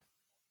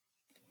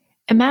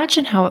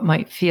Imagine how it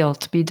might feel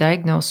to be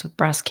diagnosed with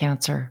breast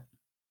cancer.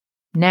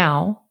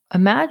 Now,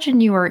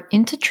 imagine you are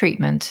into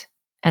treatment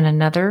and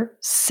another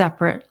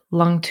separate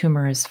lung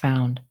tumor is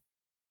found.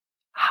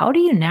 How do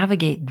you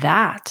navigate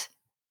that?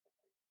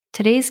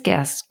 Today's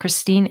guest,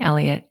 Christine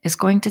Elliott, is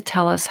going to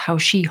tell us how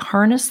she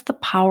harnessed the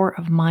power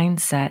of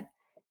mindset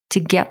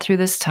to get through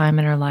this time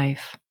in her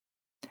life.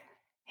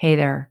 Hey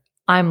there,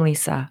 I'm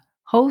Lisa,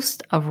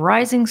 host of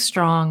Rising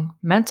Strong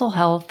Mental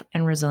Health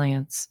and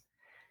Resilience.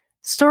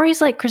 Stories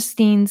like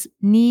Christine's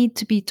need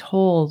to be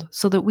told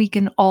so that we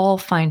can all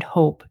find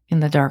hope in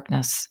the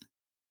darkness.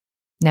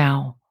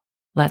 Now,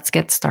 let's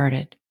get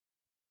started.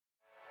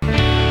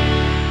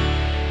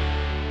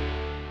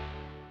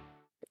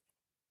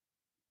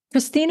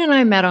 Christine and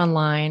I met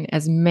online,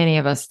 as many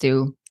of us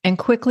do, and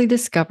quickly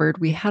discovered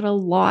we had a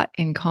lot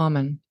in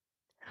common.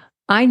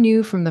 I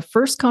knew from the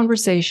first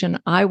conversation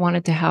I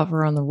wanted to have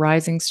her on the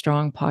Rising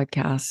Strong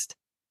podcast.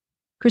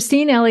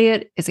 Christine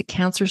Elliott is a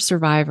cancer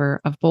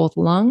survivor of both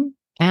lung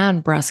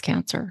and breast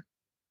cancer.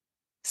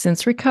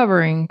 Since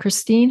recovering,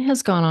 Christine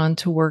has gone on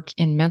to work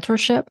in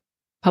mentorship,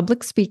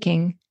 public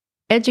speaking,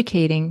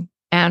 educating,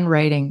 and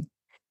writing,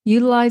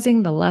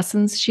 utilizing the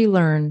lessons she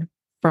learned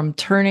from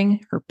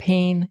turning her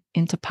pain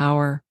into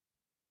power.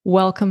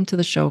 Welcome to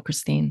the show,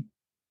 Christine.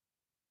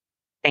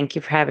 Thank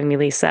you for having me,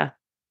 Lisa.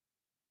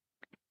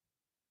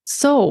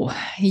 So,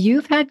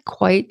 you've had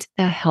quite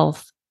a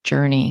health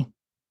journey.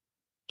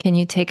 Can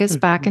you take us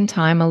back in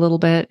time a little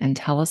bit and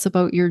tell us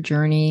about your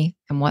journey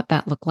and what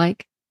that looked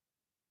like?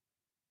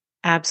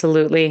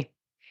 Absolutely.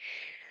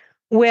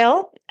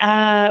 Well,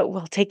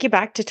 we'll take you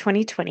back to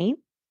 2020,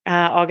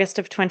 August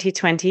of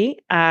 2020.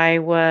 I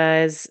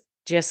was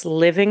just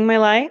living my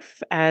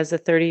life as a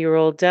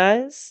 30-year-old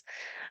does.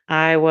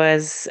 I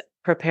was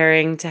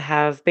preparing to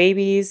have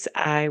babies.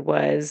 I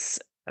was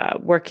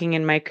working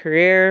in my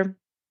career,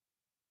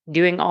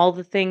 doing all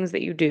the things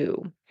that you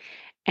do.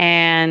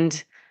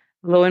 And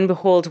lo and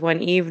behold, one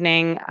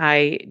evening,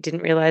 I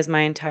didn't realize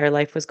my entire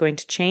life was going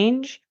to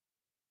change.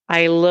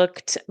 I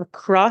looked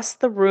across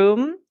the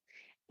room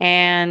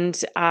and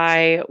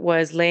I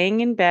was laying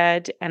in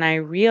bed and I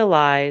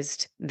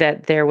realized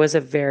that there was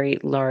a very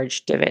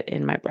large divot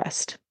in my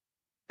breast.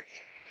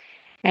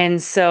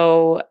 And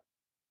so,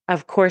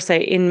 of course, I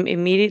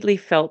immediately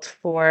felt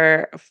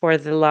for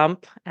the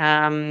lump,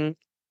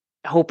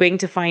 hoping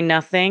to find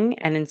nothing,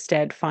 and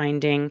instead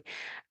finding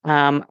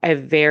a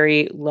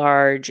very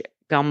large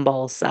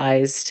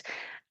gumball-sized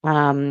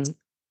um,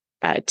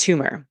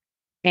 tumor.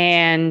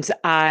 And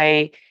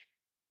I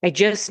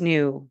just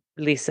knew,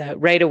 Lisa,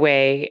 right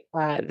away,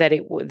 that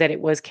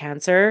it was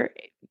cancer.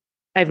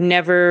 I've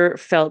never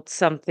felt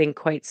something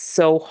quite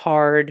so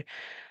hard,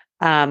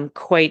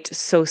 quite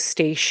so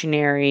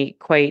stationary,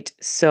 quite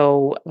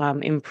so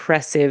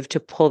impressive to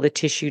pull the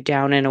tissue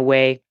down in a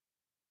way.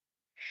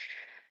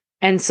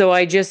 And so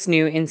I just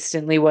knew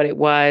instantly what it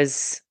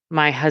was.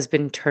 My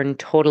husband turned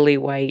totally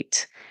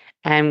white,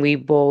 and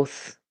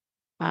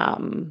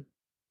um,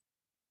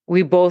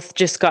 we both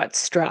just got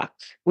struck.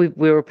 We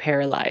were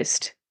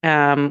paralyzed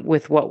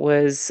with what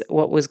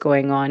was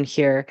going on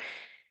here.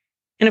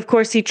 And of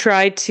course, he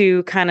tried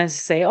to kind of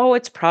say, "Oh,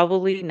 it's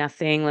probably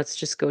nothing. Let's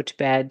just go to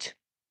bed."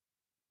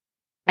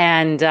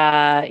 And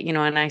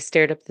and I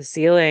stared up the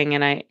ceiling,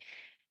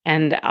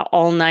 and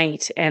all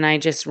night, and I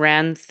just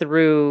ran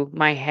through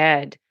my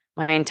head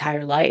my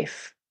entire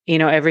life.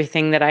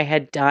 Everything that I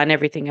had done,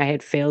 everything I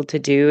had failed to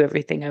do,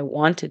 everything I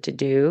wanted to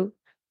do,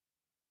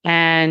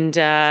 and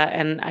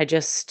I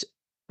just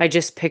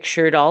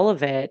pictured all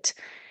of it.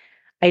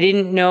 I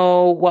didn't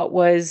know what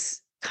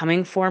was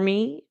coming for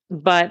me,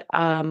 but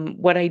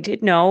what I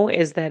did know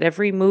is that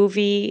every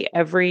movie,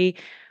 every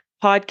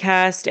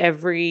podcast,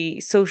 every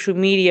social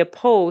media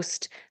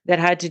post that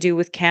had to do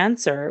with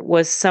cancer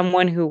was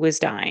someone who was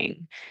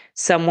dying,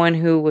 someone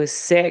who was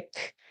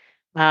sick,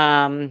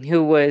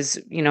 who was,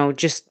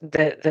 just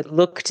that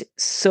looked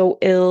so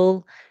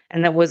ill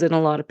and that was in a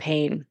lot of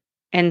pain.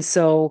 And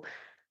so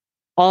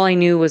all I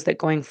knew was that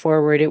going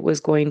forward, it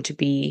was going to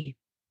be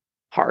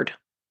hard.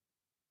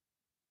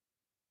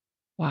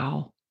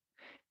 Wow.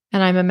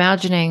 And I'm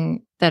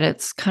imagining that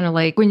it's kind of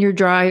like when you're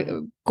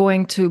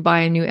going to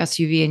buy a new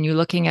SUV and you're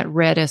looking at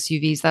red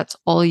SUVs, that's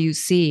all you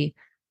see.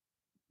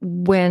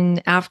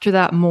 When after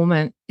that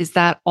moment, is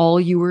that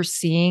all you were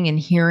seeing and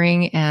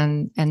hearing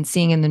and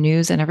seeing in the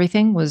news and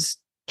everything was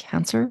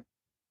cancer?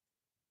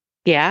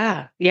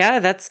 Yeah. Yeah,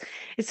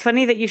 it's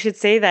funny that you should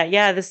say that.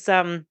 Yeah, this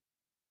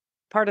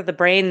part of the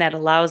brain that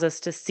allows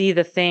us to see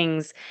the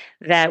things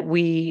that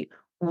we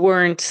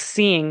weren't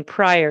seeing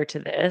prior to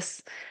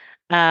this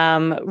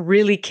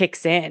really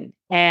kicks in.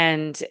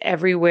 And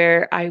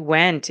everywhere I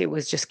went, it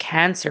was just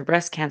cancer,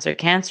 breast cancer,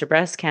 cancer,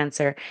 breast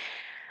cancer.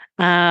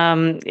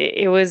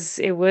 It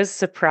was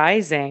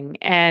surprising.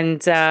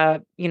 And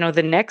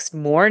the next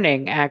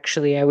morning,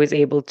 actually, I was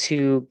able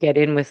to get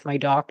in with my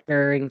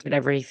doctor and get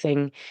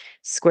everything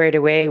squared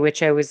away,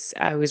 which I was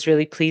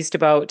really pleased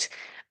about.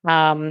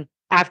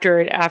 After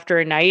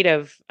a night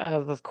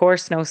of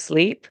course no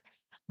sleep,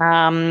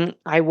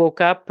 I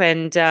woke up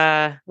and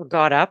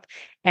got up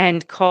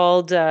and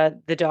called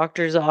the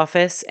doctor's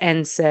office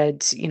and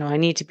said, I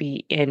need to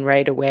be in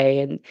right away.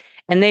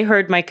 And they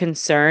heard my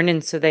concern,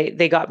 and so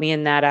they got me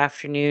in that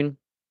afternoon.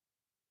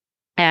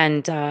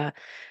 And the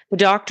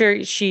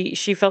doctor,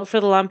 she felt for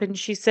the lump, and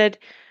she said,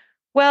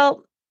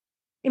 "Well,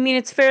 I mean,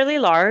 it's fairly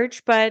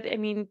large, but I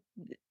mean,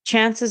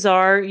 chances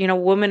are,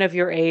 woman of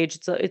your age,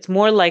 it's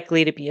more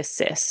likely to be a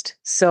cyst.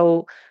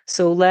 So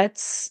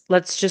let's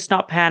just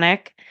not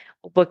panic.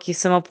 We'll book you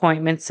some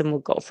appointments and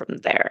we'll go from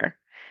there."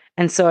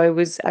 And so I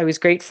was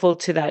grateful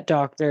to that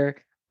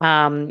doctor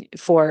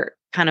for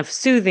kind of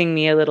soothing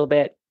me a little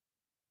bit.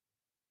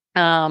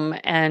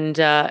 And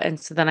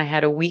so then I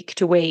had a week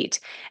to wait,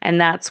 and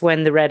that's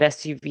when the red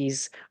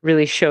SUVs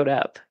really showed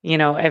up.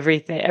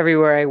 Everything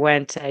everywhere I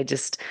went, I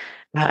just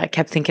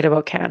kept thinking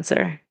about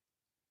cancer.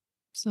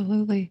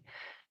 Absolutely.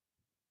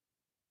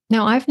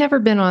 Now, I've never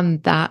been on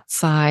that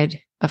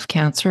side of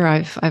cancer.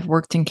 I've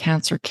worked in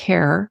cancer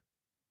care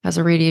as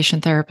a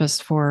radiation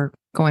therapist for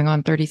going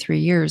on 33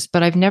 years,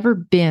 but I've never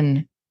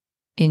been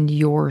in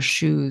your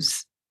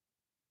shoes.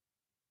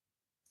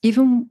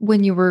 Even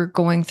when you were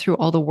going through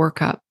all the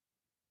workup,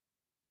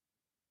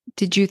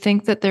 did you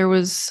think that there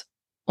was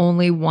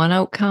only one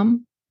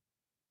outcome?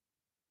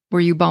 Were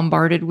you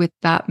bombarded with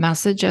that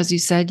message? As you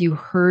said, you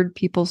heard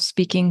people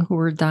speaking who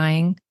were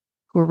dying,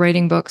 who were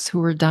writing books, who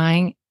were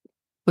dying.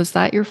 Was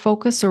that your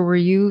focus, or were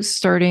you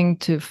starting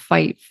to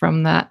fight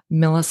from that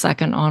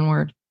millisecond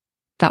onward?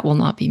 That will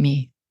not be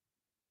me.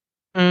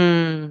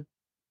 Mm.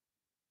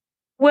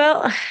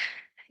 Well,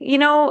 you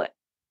know,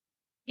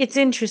 it's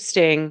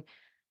interesting.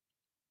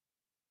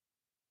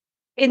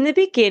 In the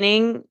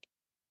beginning,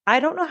 I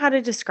don't know how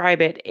to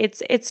describe it.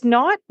 It's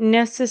not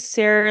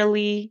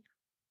necessarily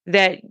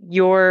that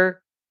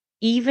you're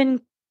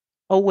even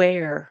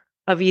aware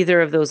of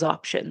either of those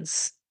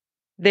options.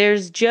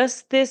 There's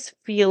just this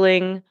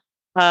feeling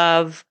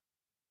of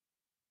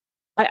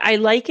I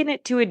liken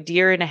it to a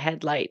deer in a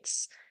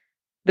headlights.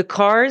 The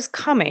car is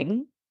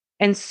coming,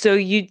 and so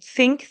you'd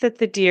think that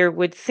the deer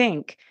would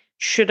think,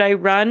 "Should I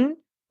run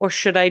or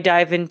should I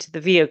dive into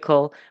the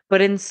vehicle?"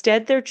 But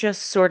instead, they're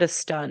just sort of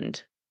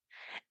stunned.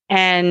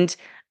 And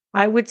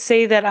I would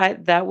say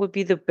that that would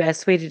be the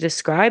best way to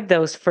describe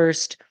those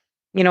first,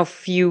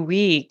 few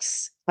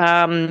weeks,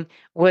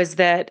 was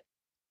that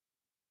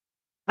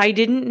I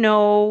didn't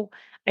know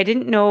I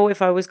didn't know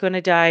if I was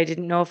gonna die, I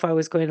didn't know if I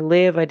was going to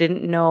live, I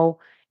didn't know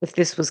if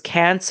this was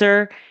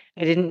cancer,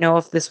 I didn't know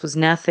if this was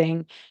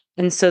nothing,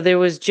 and so there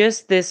was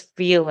just this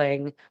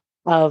feeling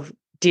of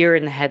deer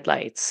in the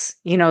headlights,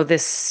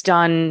 this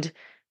stunned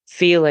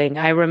feeling.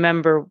 I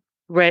remember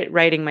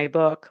writing my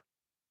book,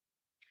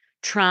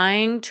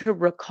 trying to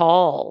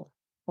recall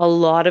a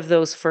lot of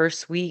those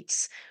first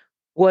weeks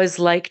was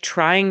like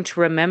trying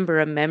to remember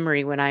a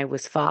memory when I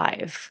was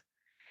 5.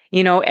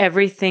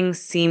 Everything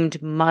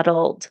seemed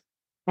muddled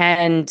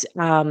and,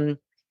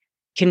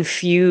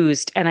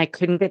 confused, and I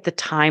couldn't get the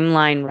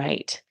timeline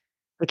right.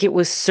 Like, it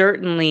was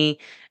certainly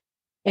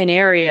an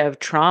area of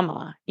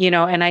trauma,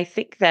 and I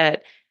think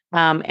that,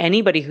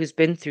 anybody who's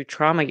been through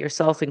trauma,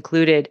 yourself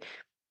included,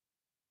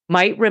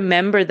 might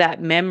remember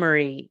that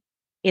memory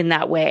in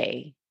that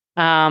way,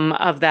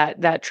 of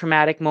that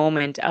traumatic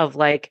moment of,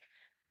 like,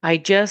 I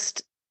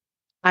just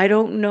I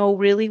don't know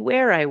really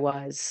where I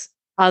was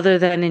other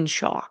than in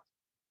shock.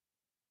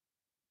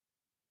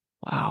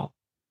 Wow.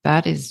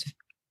 That is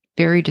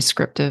very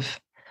descriptive,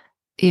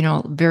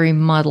 very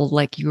muddled,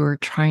 like you were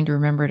trying to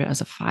remember it as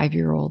a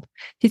 5-year-old. Do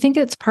you think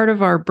it's part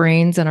of our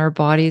brains and our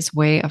body's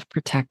way of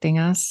protecting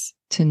us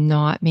to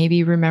not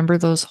maybe remember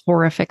those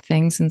horrific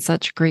things in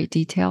such great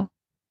detail?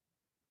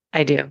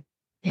 I do,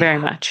 very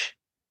Yeah. much.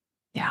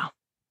 Yeah.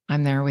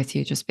 I'm there with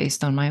you just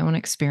based on my own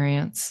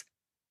experience.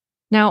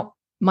 Now,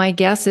 my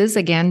guess is,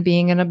 again,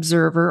 being an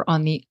observer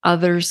on the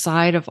other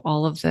side of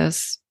all of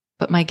this,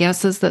 but my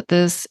guess is that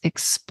this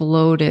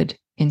exploded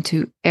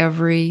into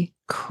every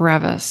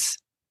crevice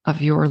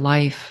of your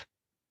life.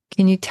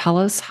 Can you tell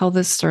us how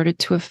this started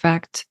to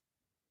affect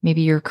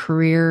maybe your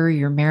career,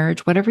 your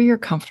marriage, whatever you're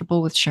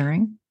comfortable with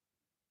sharing?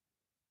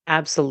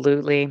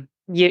 Absolutely.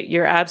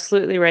 You're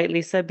absolutely right,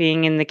 Lisa.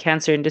 Being in the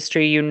cancer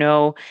industry,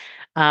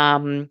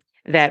 um,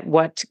 that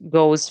what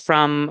goes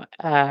from,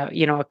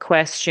 a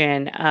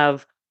question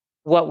of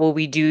what will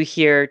we do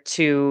here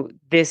to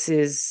this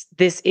is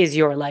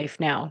your life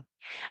now.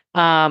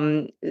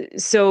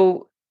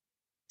 So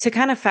to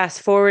kind of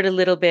fast forward a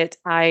little bit,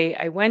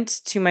 I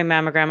went to my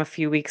mammogram a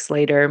few weeks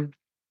later,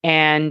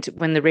 and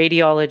when the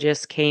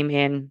radiologist came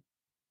in,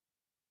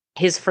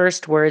 his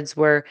first words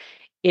were,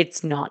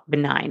 "It's not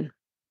benign."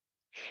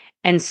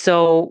 And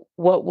so,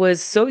 what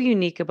was so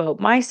unique about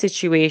my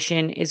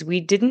situation is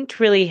we didn't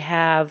really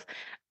have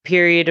a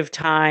period of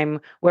time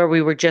where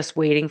we were just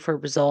waiting for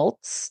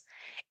results.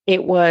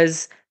 It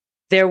was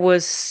There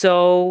was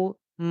so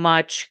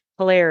much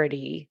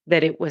clarity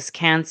that it was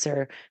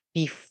cancer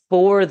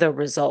before the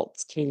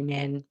results came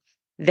in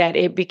that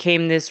it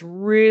became this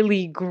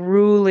really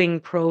grueling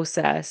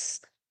process,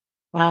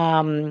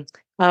 um,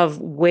 of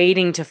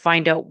waiting to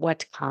find out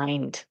what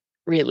kind,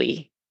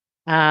 really.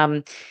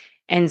 Um,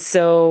 and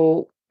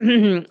so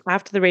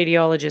after the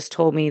radiologist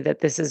told me that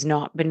this is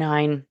not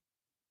benign,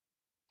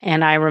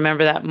 and I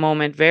remember that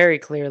moment very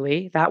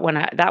clearly. That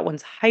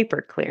one's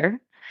hyper clear.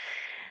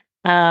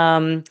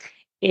 Um,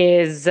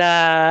 is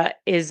the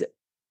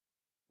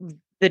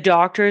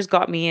doctors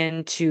got me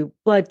into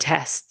blood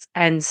tests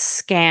and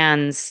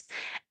scans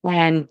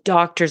and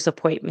doctor's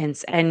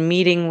appointments and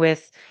meeting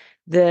with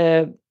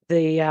the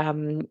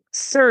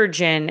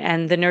surgeon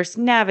and the nurse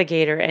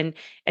navigator and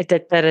da,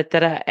 da, da, da,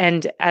 da,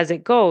 and as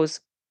it goes.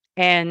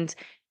 And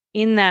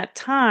in that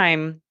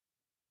time,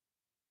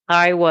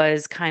 I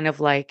was kind of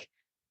like,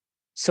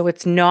 so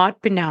it's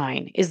not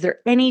benign. Is there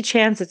any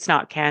chance it's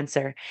not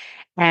cancer?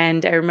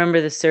 And I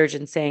remember the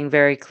surgeon saying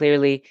very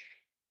clearly,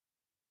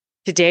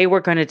 today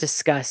we're going to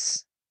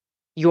discuss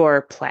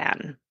your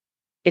plan.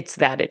 It's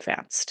that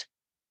advanced.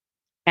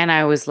 And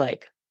I was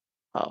like,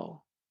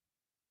 oh.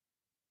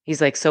 He's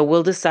like, so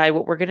we'll decide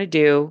what we're going to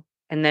do.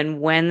 And then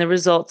when the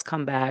results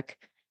come back,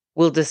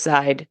 we'll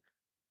decide,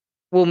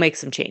 we'll make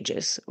some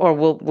changes or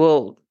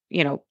we'll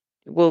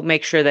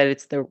make sure that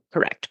it's the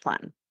correct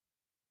plan.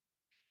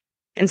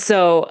 And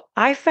so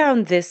I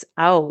found this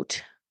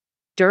out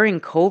during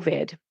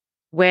COVID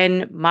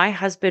when my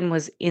husband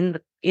was in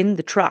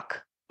the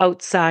truck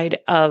outside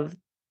of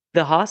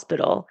the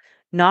hospital,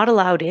 not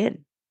allowed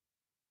in.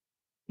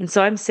 And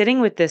so I'm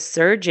sitting with this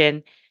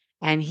surgeon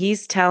and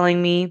he's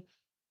telling me,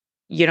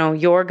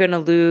 you're going to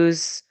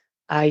lose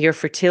your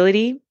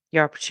fertility,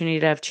 your opportunity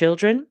to have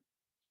children.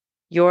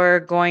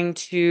 You're going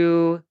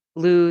to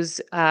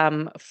lose,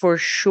 for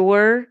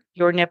sure,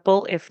 your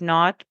nipple, if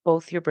not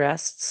both your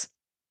breasts.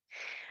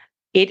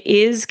 It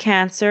is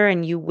cancer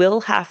and you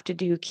will have to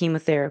do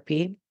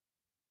chemotherapy.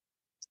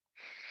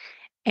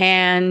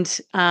 And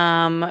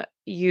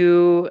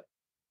you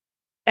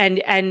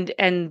and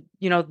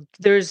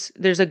there's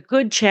a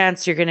good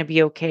chance you're going to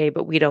be okay,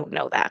 but we don't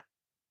know that.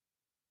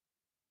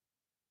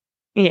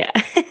 Yeah.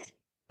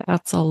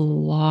 That's a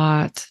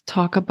lot.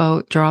 Talk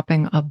about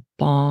dropping a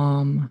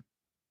bomb.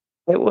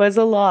 It was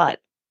a lot.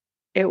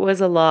 It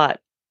was a lot.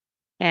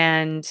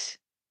 And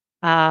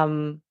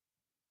um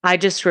I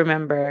just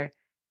remember,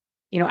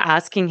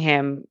 asking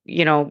him,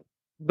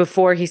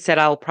 before he said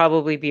I'll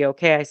probably be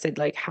okay, I said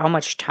like how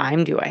much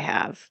time do I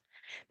have?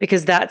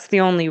 Because that's the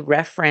only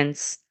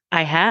reference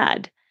I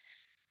had.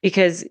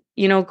 Because,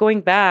 going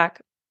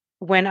back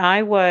when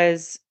I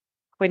was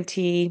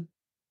 26,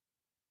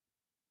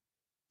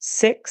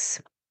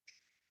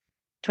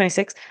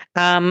 26,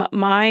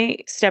 my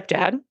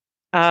stepdad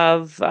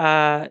of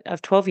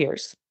 12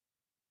 years,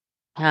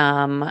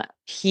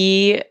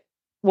 he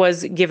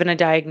was given a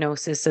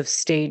diagnosis of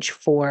stage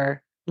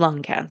 4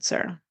 lung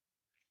cancer.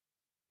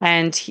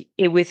 And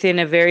within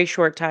a very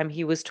short time,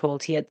 he was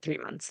told he had 3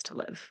 months to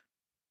live.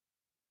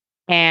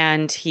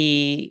 And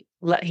he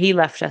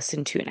left us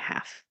in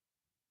 2.5.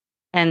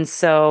 And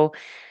so,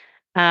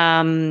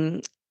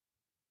 um,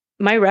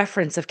 my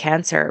reference of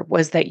cancer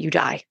was that you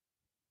die,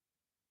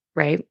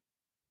 right?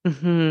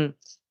 hmm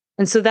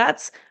And so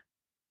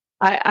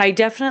I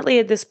definitely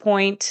at this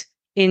point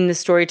in the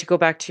story, to go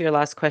back to your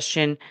last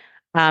question,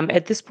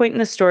 at this point in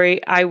the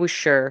story, I was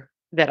sure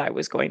that I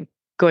was going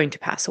to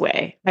pass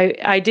away.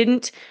 I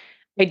didn't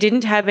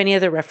have any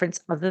other reference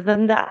other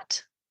than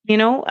that,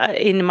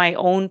 in my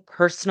own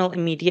personal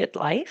immediate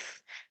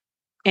life.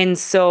 And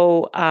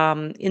so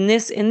in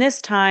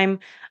this time,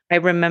 I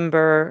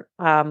remember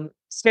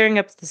staring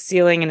up at the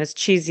ceiling, and as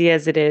cheesy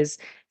as it is,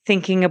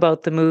 thinking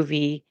about the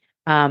movie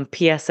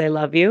P.S. I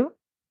Love You,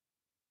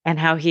 and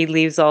how he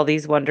leaves all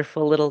these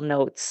wonderful little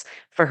notes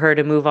for her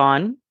to move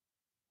on.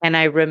 And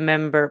I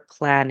remember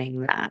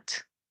planning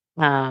that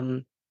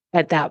um,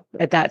 at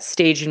that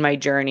stage in my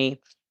journey,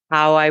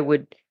 how I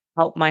would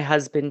help my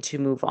husband to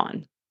move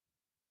on.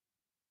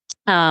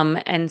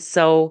 And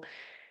so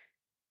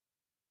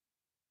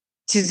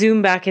to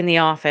zoom back in the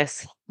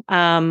office,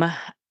 um,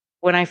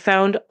 when I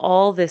found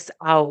all this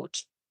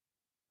out,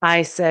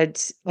 I said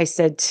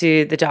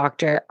to the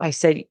doctor, I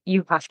said,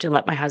 you have to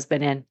let my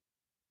husband in.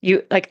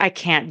 I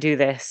can't do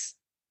this.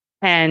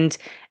 And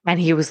and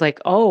he was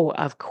like, "Oh,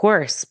 of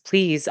course,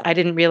 please. I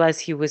didn't realize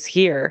he was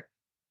here."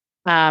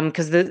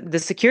 Because the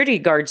security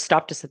guard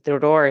stopped us at the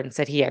door and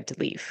said he had to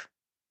leave.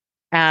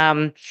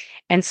 Um,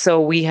 and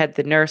so we had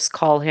the nurse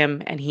call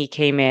him, and he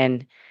came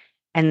in,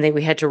 and then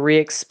we had to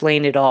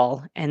re-explain it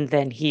all, and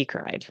then he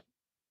cried.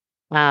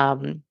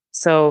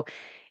 So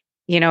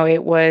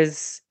it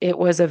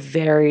was a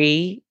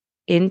very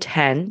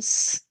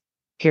intense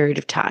period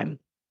of time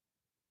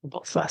for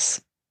both of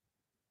us.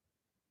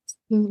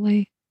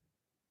 Absolutely.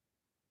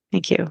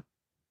 Thank you.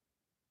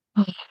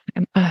 Oh,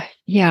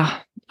 yeah.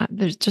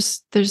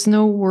 There's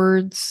no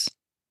words.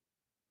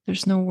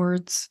 There's no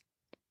words.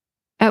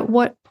 At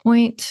what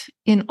point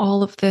in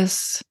all of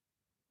this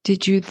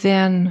did you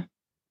then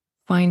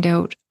find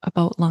out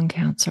about lung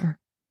cancer?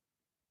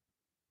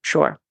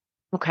 Sure.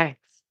 Okay.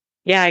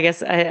 Yeah, I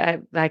guess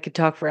I could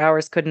talk for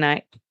hours, couldn't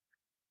I?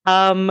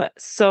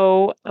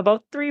 So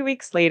about 3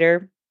 weeks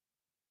later,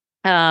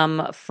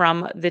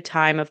 from the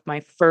time of my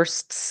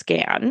first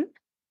scan,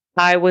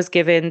 I was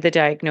given the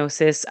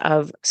diagnosis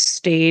of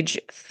stage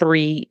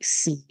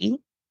 3C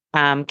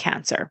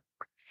cancer.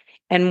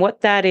 And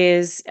what that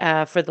is,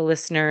 for the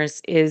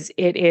listeners is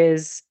it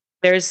is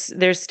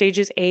there's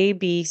stages A,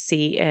 B,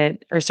 C,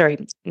 and or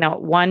sorry, no,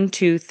 1,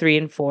 2, 3,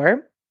 and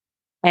 4.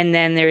 And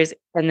then there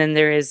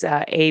is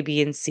A,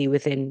 B, and C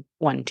within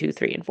 1, 2,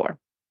 3, and 4.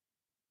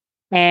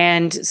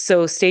 And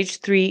so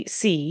stage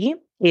 3C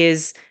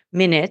is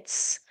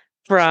minutes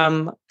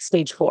from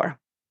stage 4.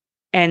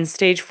 And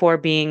stage 4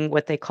 being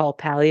what they call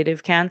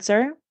palliative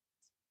cancer.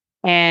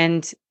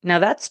 And now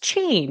that's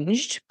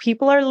changed.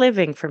 People are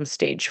living from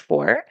stage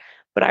 4,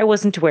 but I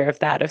wasn't aware of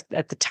that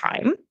at the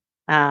time.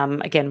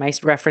 Again, my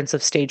reference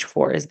of stage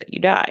 4 is that you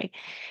die.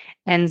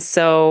 And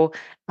so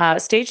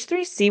stage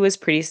 3C was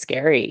pretty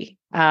scary.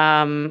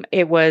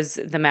 It was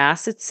the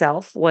mass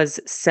itself was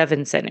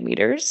 7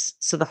 centimeters.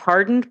 So the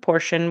hardened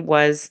portion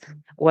was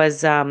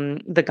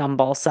the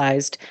gumball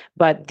sized,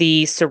 but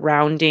the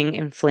surrounding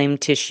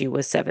inflamed tissue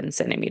was 7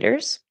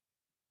 centimeters.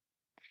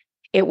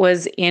 It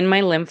was in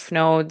my lymph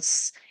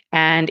nodes,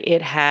 and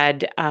it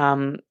had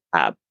uh,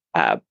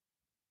 uh,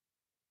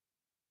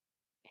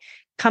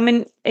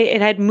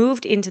 it had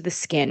moved into the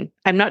skin.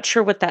 I'm not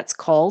sure what that's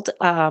called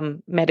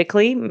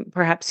medically.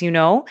 Perhaps you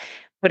know,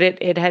 but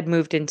it had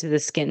moved into the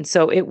skin.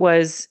 So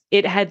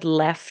it had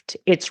left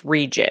its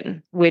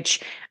region,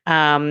 which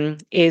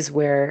is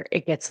where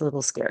it gets a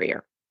little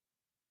scarier.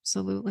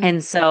 Absolutely.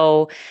 And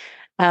so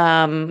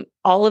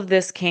all of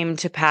this came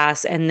to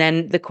pass, and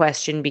then the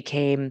question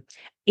became,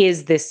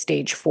 is this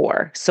stage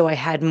 4? So I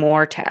had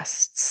more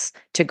tests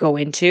to go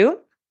into.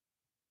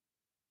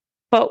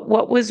 But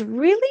what was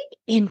really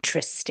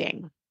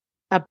interesting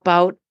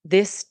about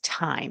this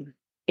time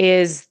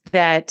is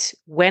that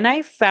when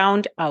I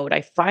found out,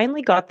 I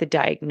finally got the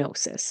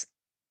diagnosis.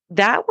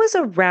 That was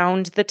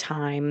around the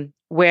time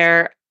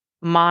where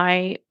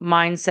my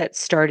mindset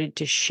started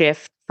to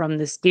shift from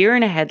this deer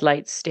in a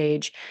headlights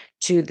stage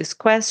to this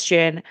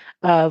question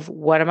of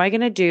what am I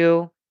going to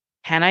do?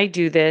 Can I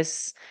do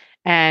this?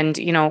 And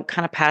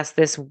kind of past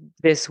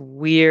this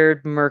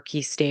weird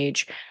murky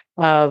stage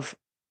of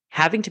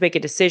having to make a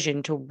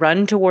decision to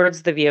run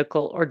towards the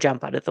vehicle or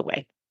jump out of the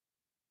way.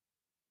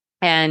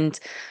 And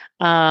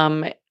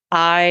um,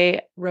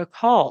 I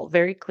recall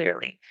very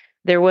clearly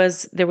there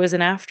was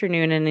an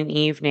afternoon and an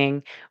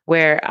evening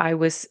where I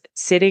was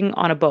sitting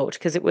on a boat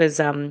because it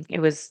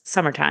was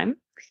summertime.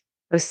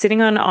 I was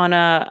sitting on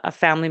a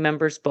family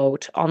member's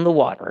boat on the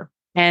water.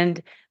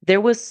 And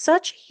there was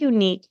such a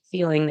unique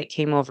feeling that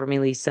came over me,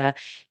 Lisa.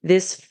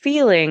 This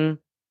feeling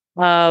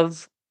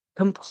of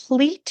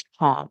complete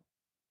calm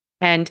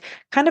and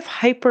kind of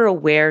hyper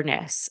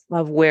awareness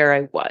of where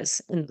I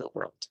was in the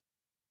world.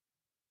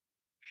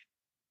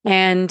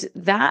 And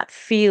that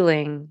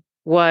feeling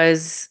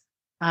was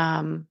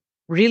um,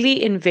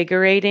 really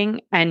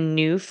invigorating and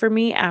new for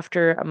me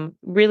after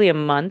really a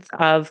month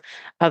of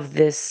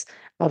this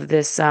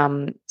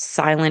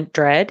silent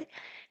dread.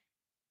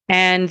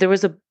 And there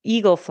was a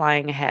eagle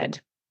flying ahead,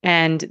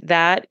 and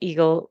that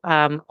eagle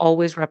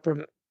always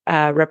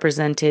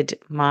represented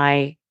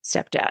my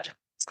stepdad.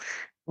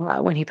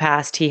 When he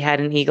passed, he had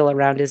an eagle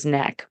around his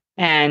neck,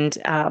 and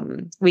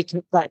we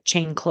kept that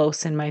chain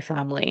close in my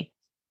family.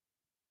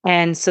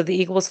 And so the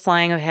eagle was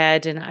flying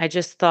ahead, and I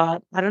just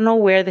thought, I don't know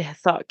where the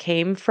thought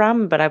came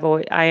from, but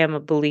I am a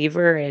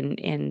believer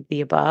in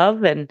the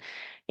above, and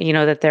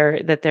that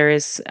there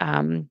is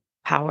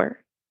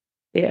power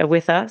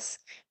with us,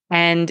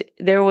 and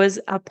there was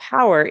a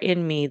power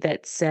in me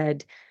that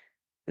said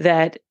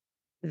that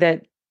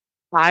that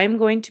I'm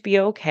going to be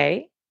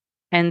okay,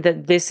 and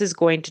that this is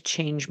going to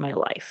change my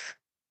life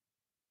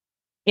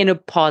in a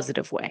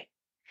positive way.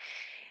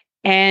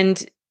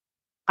 And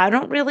I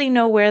don't really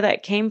know where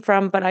that came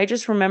from, but I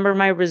just remember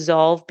my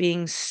resolve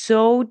being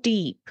so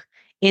deep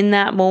in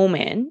that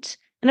moment.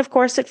 And of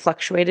course it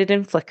fluctuated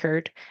and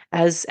flickered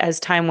as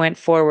time went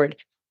forward.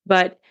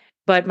 But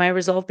but my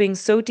resolve being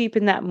so deep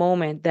in that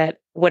moment that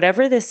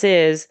whatever this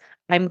is,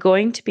 I'm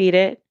going to beat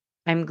it.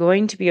 I'm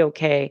going to be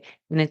okay,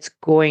 and it's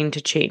going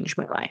to change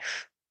my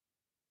life.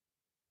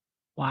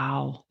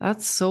 Wow,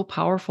 that's so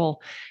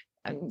powerful.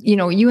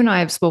 You and I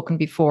have spoken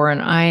before,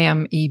 and I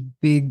am a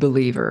big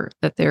believer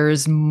that there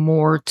is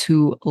more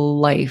to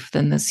life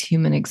than this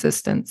human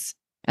existence,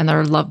 and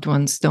our loved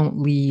ones don't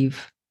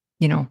leave.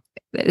 You know,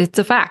 it's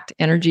a fact.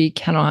 Energy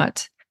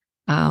cannot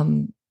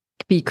um,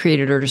 be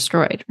created or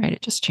destroyed, right?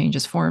 It just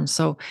changes form.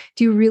 So,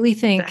 do you really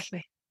think?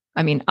 Exactly.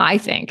 I mean, I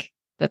think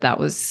that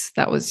was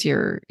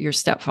your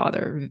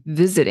stepfather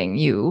visiting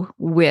you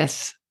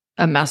with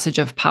a message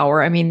of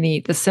power. I mean,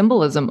 the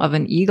symbolism of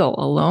an eagle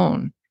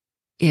alone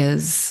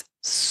is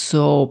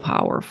so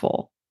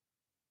powerful.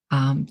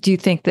 Do you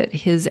think that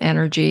his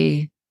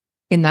energy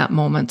in that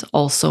moment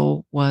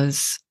also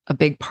was a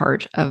big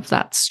part of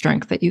that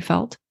strength that you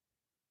felt?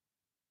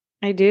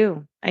 I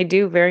do. I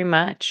do very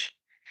much.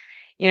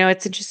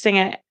 It's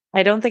interesting.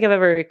 I don't think I've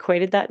ever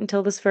equated that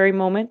until this very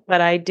moment, but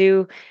I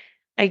do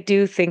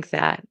think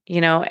that,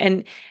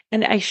 and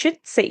I should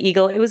say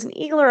eagle. It was an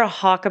eagle or a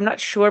hawk, I'm not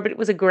sure, but it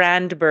was a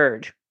grand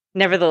bird.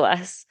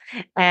 nevertheless.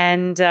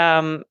 And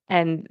I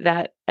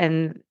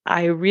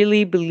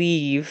really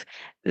believe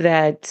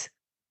that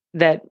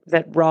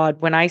that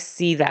Rod, when I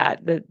see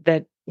that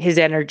his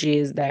energy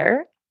is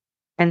there.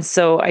 And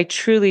so I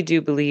truly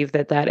do believe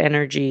that that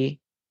energy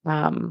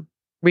um,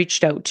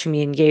 reached out to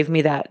me and gave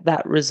me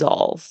that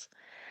resolve.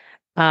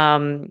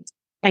 Um,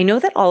 I know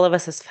that all of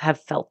us have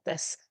felt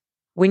this.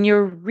 When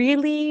you're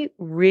really,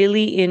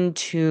 really in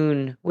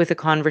tune with a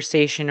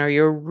conversation, or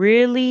you're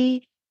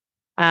really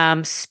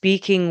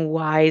speaking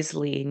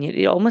wisely, and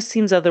it almost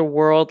seems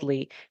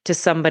otherworldly to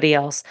somebody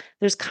else,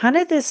 there's kind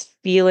of this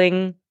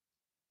feeling.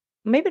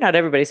 Maybe not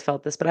everybody's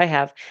felt this, but I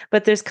have.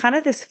 But there's kind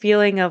of this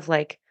feeling of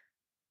like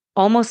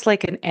almost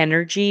like an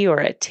energy or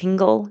a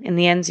tingle in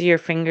the ends of your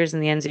fingers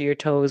and the ends of your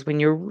toes when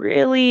you're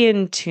really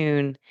in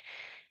tune.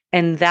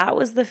 And that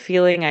was the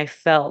feeling I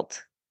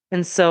felt.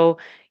 And so,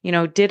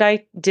 did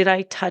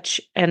I touch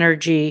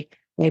energy?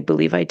 I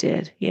believe I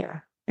did.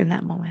 Yeah, in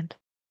that moment.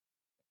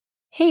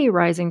 Hey,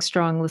 Rising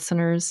Strong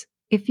listeners.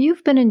 If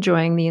you've been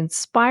enjoying the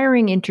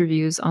inspiring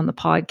interviews on the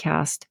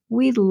podcast,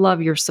 we'd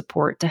love your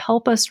support to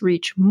help us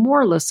reach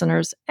more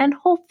listeners and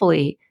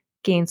hopefully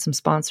gain some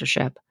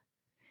sponsorship.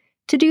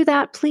 To do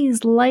that,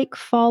 please like,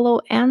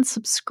 follow, and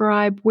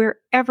subscribe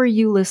wherever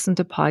you listen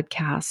to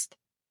podcasts.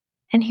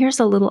 And here's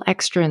a little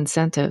extra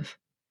incentive.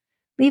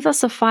 Leave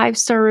us a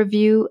 5-star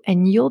review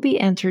and you'll be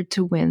entered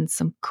to win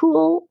some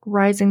cool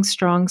Rising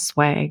Strong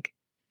swag.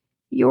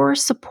 Your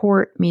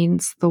support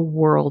means the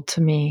world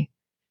to me.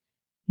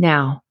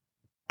 Now,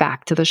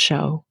 back to the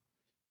show.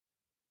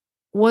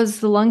 Was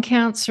the lung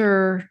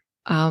cancer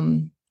a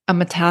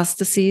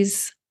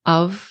metastasis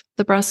of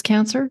the breast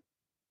cancer?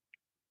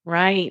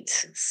 Right.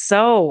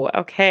 So,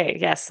 okay.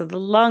 Yes. So the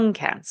lung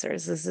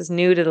cancers, this is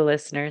new to the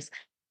listeners.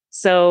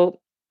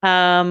 So,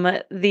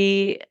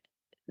 the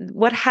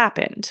what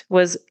happened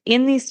was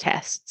in these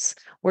tests,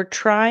 we're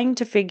trying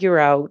to figure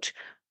out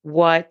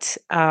what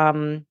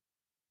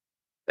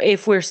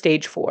if we're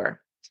stage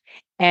 4.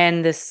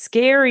 And the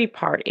scary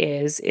part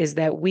is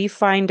that we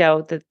find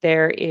out that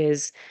there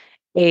is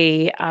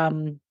a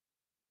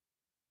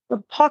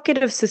pocket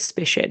of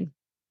suspicion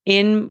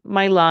in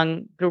my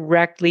lung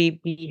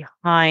directly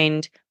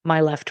behind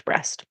my left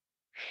breast.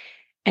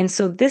 And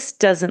so this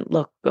doesn't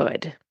look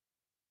good.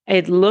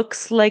 It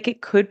looks like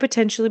it could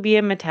potentially be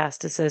a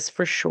metastasis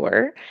for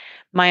sure.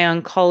 My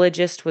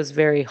oncologist was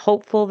very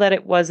hopeful that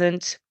it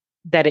wasn't,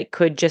 that it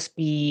could just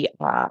be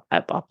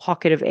a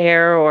pocket of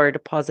air or a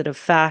deposit of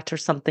fat or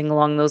something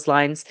along those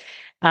lines.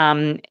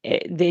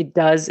 It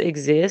does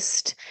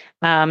exist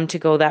to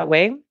go that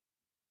way.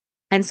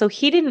 And so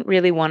he didn't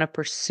really want to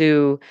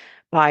pursue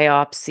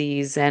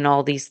biopsies and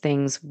all these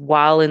things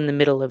while in the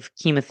middle of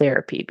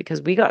chemotherapy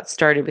because we got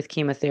started with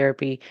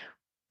chemotherapy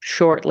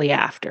shortly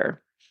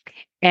after.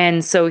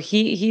 And so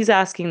he's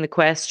asking the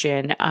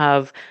question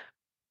of,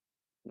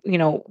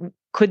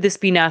 could this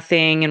be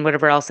nothing and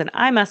whatever else? And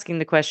I'm asking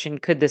the question,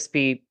 could this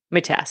be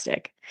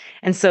metastatic?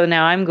 And so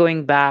now I'm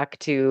going back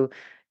to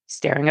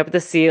staring up at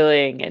the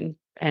ceiling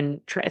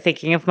and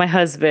thinking of my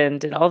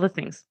husband and all the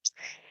things.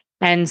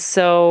 And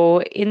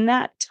so in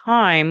that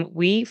time,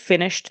 we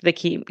finished the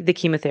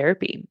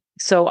chemotherapy.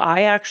 So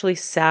I actually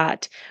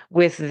sat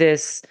with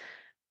this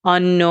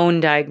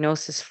unknown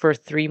diagnosis for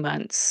 3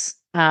 months.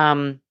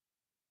 And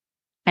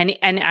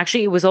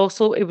actually it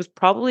was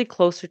probably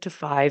closer to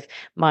 5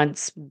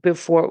 months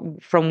before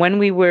from when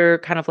we were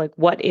kind of like,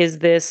 what is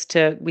this,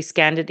 to we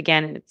scanned it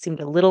again and it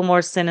seemed a little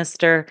more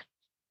sinister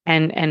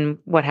and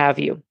what have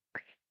you.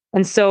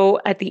 And so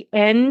at the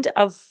end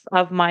of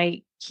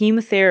my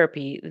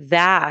chemotherapy,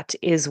 that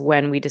is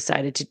when we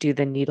decided to do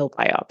the needle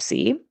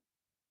biopsy.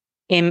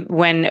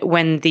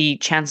 When the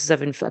chances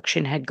of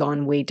infection had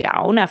gone way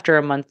down after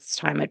a month's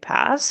time had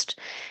passed.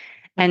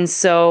 And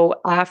so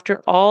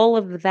after all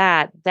of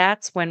that,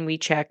 that's when we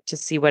checked to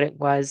see what it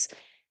was.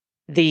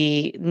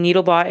 The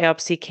needle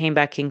biopsy came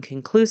back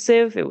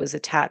inconclusive. It was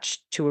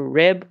attached to a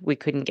rib. We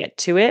couldn't get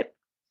to it.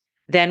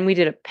 Then we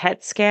did a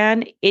PET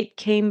scan. It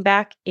came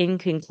back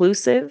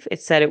inconclusive.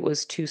 It said it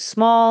was too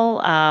small,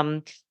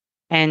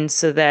 and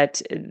so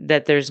that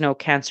there's no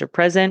cancer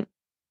present.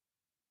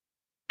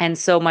 And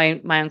so my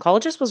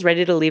oncologist was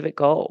ready to leave it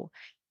go.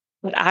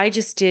 But I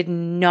just did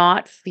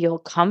not feel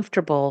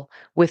comfortable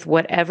with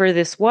whatever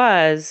this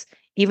was,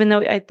 even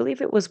though I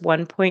believe it was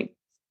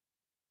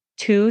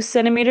 1.2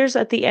 centimeters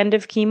at the end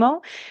of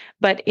chemo,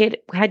 but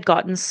it had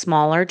gotten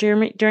smaller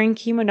during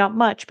chemo, not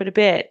much, but a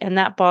bit, and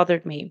that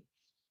bothered me.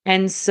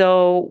 And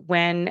so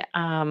when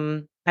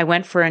I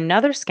went for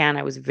another scan,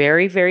 I was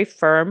very, very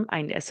firm.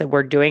 I said,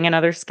 "We're doing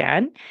another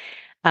scan."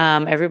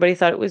 Everybody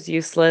thought it was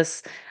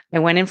useless. I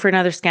went in for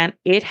another scan.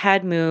 It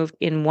had moved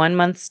in 1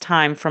 month's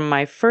time from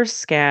my first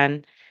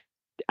scan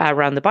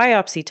around the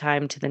biopsy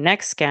time to the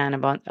next scan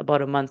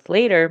about a month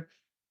later.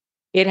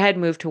 It had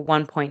moved to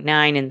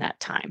 1.9 in that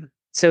time.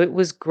 So it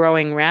was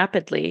growing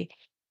rapidly.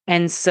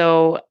 And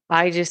so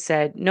I just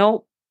said,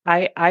 "Nope,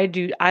 I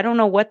don't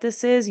know what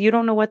this is. You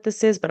don't know what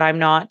this is, but I'm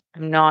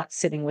not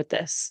sitting with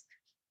this."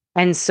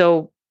 And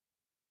so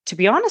to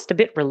be honest, a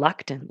bit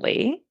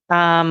reluctantly,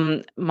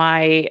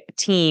 my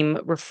team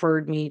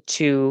referred me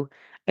to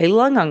a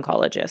lung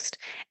oncologist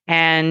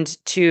and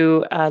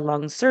to a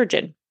lung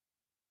surgeon.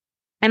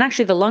 And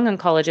actually, the lung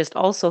oncologist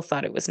also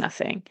thought it was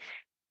nothing.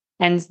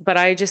 But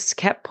I just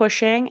kept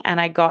pushing, and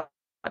I got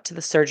to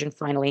the surgeon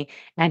finally,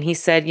 and he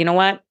said, "You know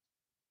what?"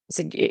 He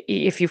said,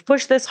 If you've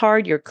pushed this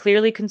hard, you're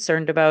clearly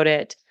concerned about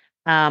it.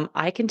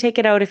 I can take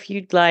it out if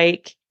you'd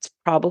like. It's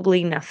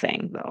probably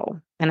nothing,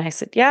 though." And I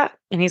said, "Yeah."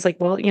 And he's like,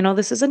 "Well,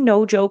 this is a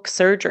no joke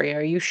surgery.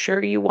 Are you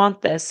sure you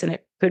want this? And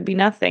it could be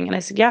nothing." And I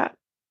said, "Yeah,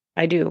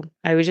 I do."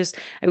 I was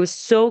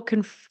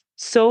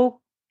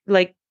so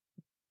like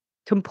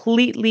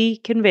completely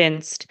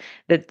convinced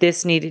that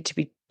this needed to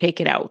be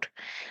taken out.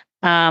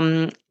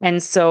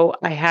 And so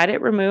I had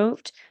it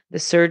removed. The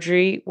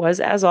surgery was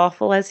as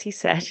awful as he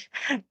said.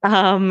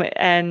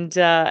 And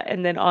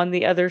then on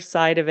the other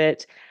side of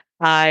it,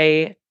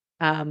 I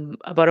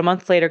about a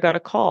month later got a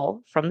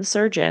call from the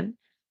surgeon,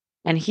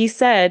 and he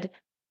said,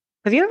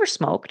 "Have you ever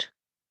smoked?"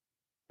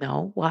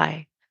 "No, why?"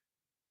 I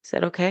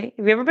said, "Okay.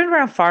 Have you ever been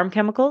around farm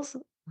chemicals?"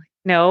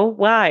 "No,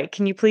 why?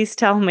 Can you please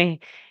tell me?"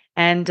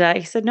 And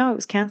he said, "No, it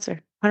was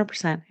cancer.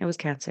 100%. It was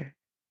cancer."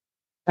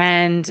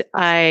 And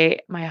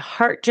my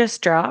heart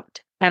just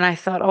dropped, and I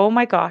thought, "Oh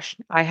my gosh,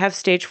 I have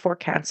stage 4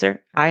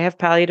 cancer. I have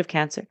palliative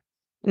cancer."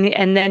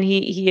 And then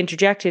he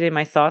interjected in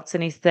my thoughts,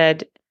 and he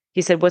said,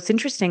 "What's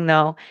interesting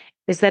though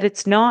is that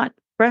it's not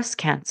breast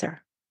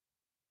cancer.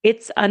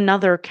 It's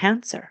another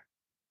cancer,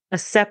 a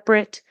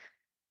separate,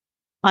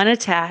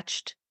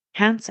 unattached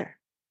cancer."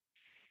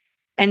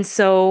 And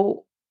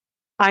so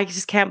I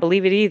just can't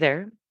believe it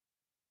either.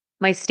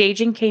 My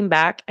staging came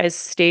back as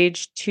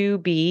stage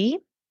 2B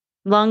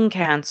lung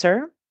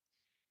cancer,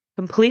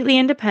 completely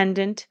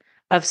independent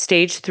of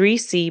stage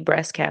 3C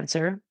breast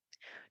cancer,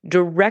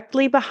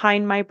 directly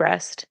behind my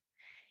breast,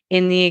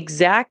 in the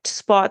exact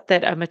spot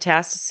that a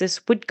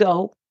metastasis would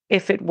go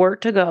if it were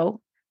to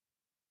go.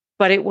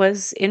 But it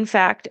was, in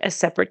fact, a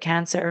separate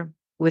cancer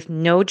with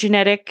no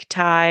genetic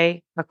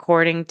tie,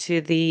 according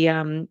to the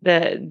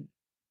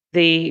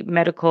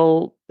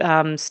medical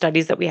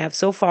studies that we have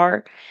so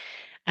far.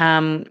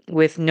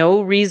 With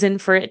no reason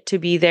for it to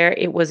be there.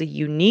 It was a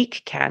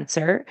unique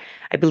cancer.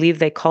 I believe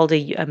they called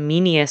a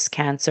Meniere's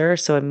cancer,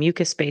 so a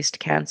mucus-based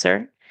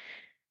cancer.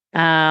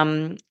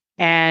 Um,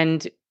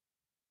 and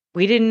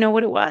we didn't know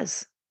what it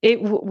was.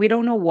 We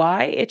don't know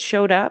why it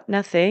showed up,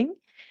 nothing.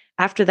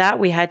 After that,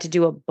 we had to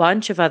do a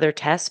bunch of other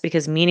tests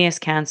because Meniere's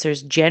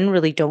cancers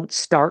generally don't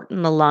start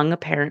in the lung,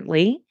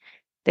 apparently.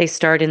 They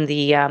start in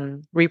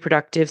the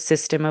reproductive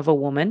system of a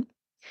woman.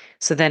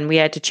 So then we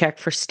had to check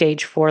for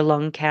stage 4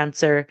 lung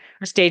cancer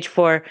or stage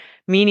 4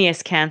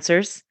 Meniere's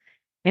cancers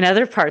in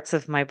other parts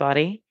of my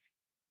body.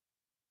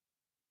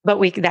 But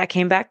we that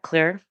came back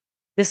clear.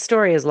 This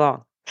story is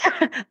long.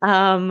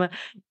 um,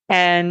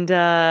 and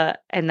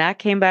that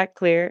came back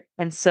clear.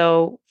 And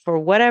so for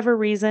whatever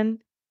reason,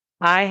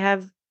 I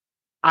have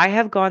I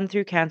have gone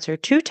through cancer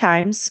 2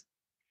 times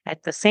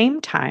at the same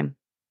time,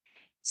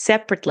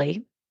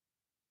 separately.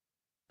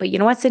 But you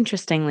know what's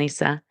interesting,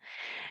 Lisa,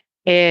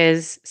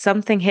 is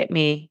something hit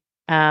me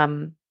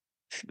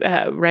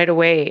right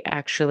away,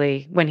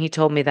 actually, when he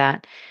told me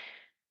that,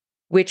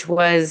 which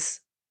was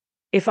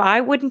if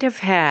I wouldn't have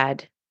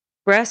had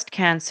breast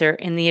cancer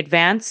in the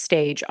advanced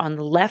stage on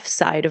the left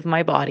side of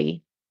my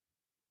body,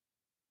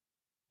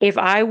 if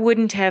I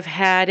wouldn't have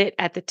had it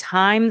at the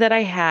time that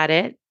I had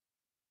it,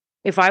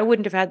 if I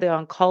wouldn't have had the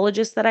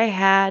oncologist that I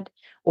had,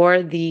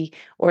 or the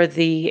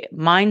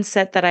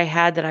mindset that I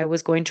had that I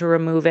was going to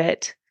remove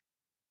it,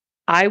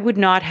 I would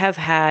not have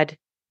had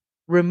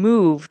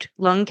removed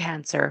lung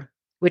cancer,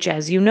 which,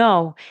 as you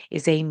know,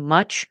 is a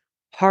much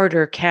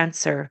harder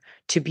cancer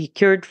to be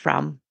cured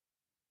from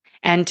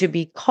and to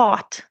be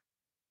caught.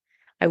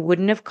 I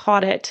wouldn't have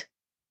caught it.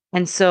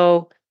 And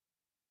so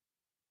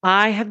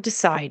I have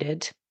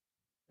decided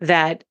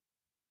that,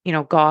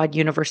 God,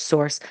 universe,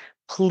 source,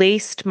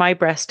 placed my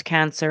breast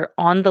cancer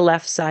on the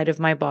left side of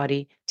my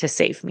body to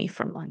save me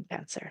from lung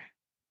cancer.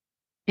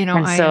 You know,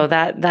 And I so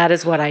am that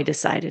is what I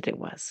decided it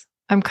was.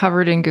 I'm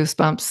covered in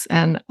goosebumps,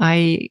 and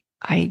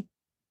I'm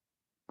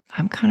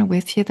kind of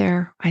with you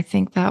there. I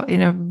think that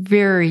in a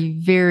very,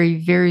 very,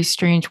 very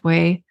strange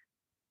way,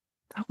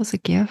 that was a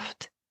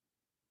gift.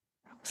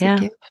 That was a Yeah.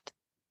 gift.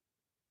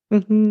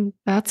 Mhm.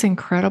 That's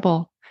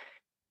incredible.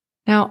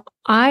 Now,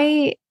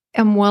 I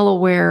am well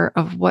aware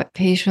of what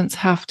patients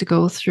have to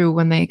go through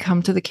when they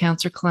come to the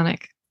cancer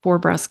clinic for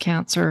breast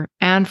cancer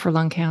and for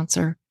lung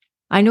cancer.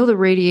 I know the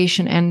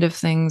radiation end of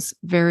things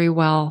very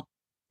well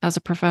as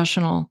a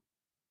professional.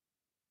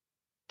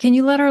 Can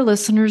you let our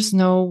listeners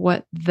know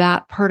what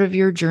that part of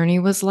your journey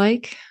was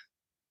like?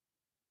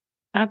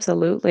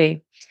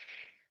 Absolutely.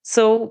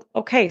 So,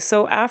 okay,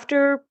 so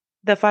after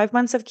the 5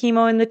 months of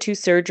chemo and the 2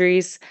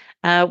 surgeries,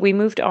 we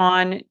moved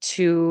on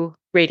to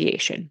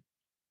radiation.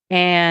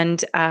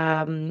 And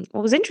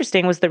what was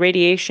interesting was the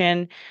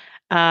radiation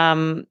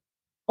um,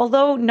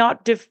 although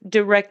not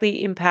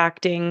directly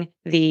impacting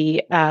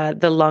the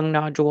lung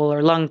nodule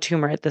or lung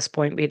tumor. At this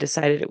point, we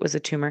decided it was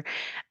a tumor.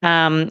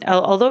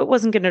 Although it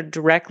wasn't going to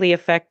directly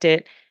affect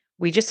it,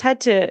 we just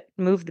had to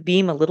move the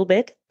beam a little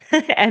bit,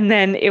 and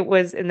then it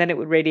would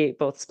radiate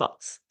both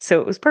spots. So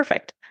it was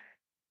perfect.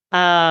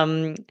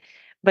 Um,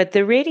 but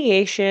the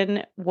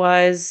radiation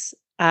was,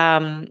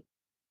 compared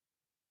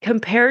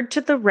to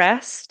the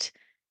rest,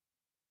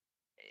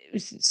 it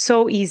was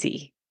so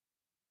easy,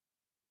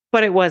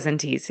 but it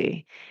wasn't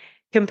easy.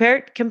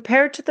 Compared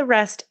to the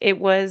rest, it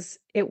was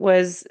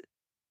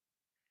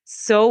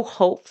so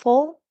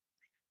hopeful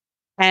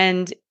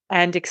and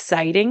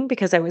exciting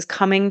because I was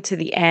coming to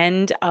the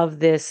end of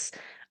this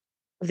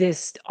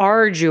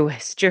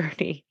arduous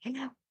journey.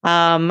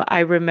 I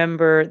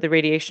remember the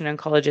radiation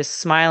oncologist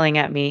smiling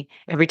at me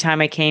every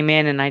time I came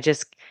in, and I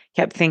just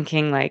kept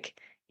thinking, like,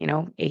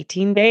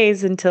 18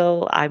 days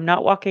until I'm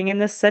not walking in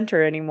this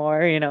center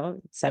anymore,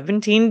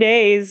 17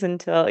 days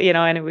until,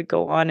 and it would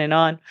go on and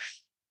on.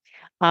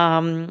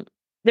 Um,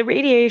 the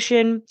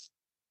radiation,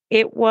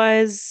 it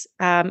was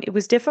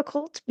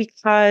difficult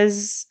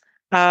because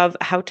of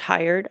how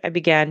tired I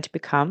began to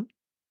become.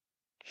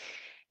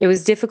 It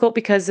was difficult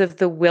because of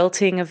the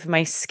wilting of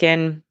my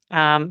skin,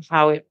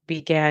 how it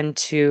began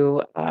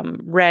to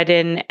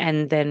redden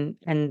and then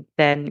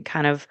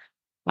kind of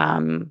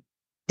um,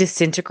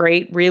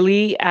 disintegrate.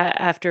 Really,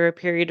 after a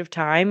period of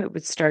time, it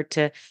would start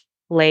to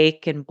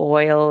flake and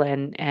boil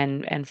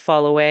and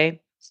fall away.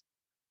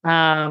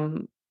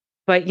 Um,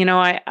 but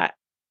the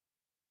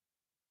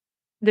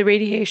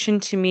radiation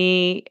to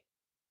me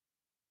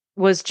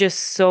was just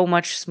so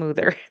much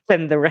smoother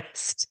than the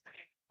rest.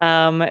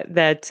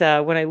 That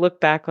when I look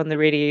back on the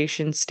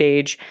radiation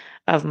stage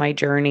of my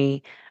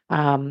journey,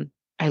 um,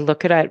 I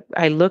look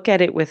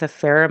at it with a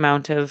fair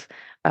amount of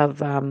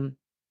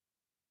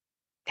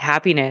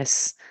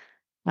happiness,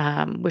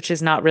 which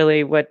is not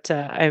really what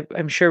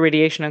I'm sure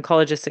radiation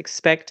oncologists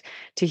expect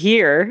to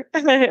hear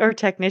or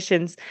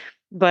technicians.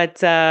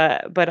 But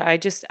I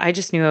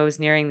just knew I was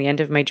nearing the end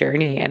of my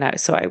journey, and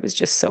so I was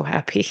just so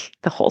happy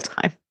the whole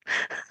time.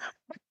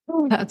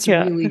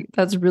 Yeah.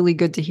 That's really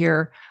good to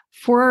hear.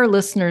 For our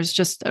listeners,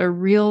 just a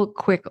real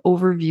quick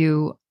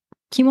overview.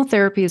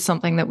 Chemotherapy is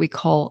something that we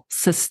call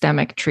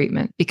systemic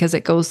treatment because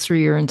it goes through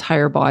your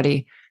entire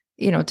body.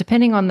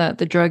 Depending on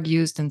the drug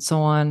used and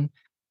so on,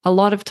 a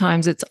lot of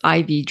times it's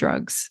IV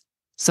drugs.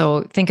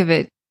 So think of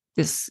it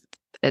this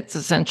it's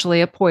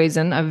essentially a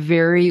poison, a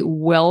very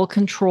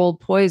well-controlled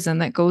poison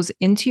that goes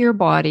into your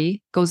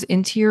body, goes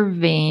into your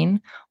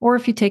vein, or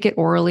if you take it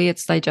orally,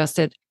 it's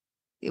digested.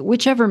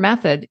 Whichever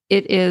method,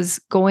 it is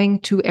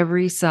going to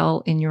every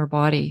cell in your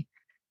body.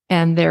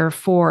 And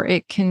therefore,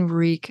 it can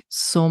wreak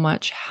so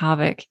much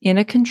havoc in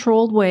a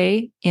controlled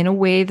way, in a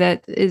way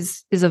that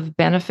is of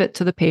benefit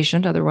to the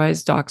patient.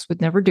 Otherwise, docs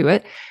would never do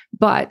it.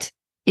 But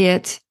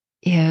it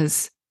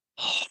is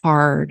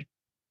hard.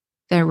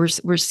 That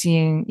we're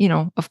seeing,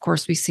 of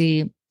course, we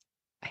see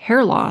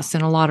hair loss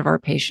in a lot of our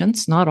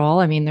patients. Not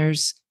all. I mean,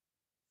 there's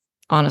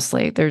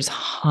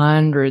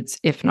hundreds,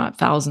 if not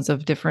thousands,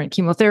 of different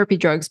chemotherapy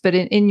drugs. But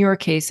in your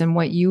case and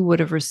what you would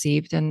have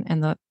received and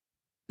the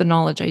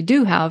knowledge I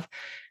do have,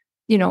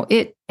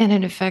 it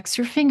affects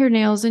your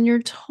fingernails and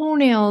your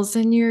toenails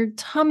and your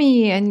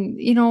tummy and,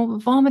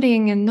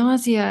 vomiting and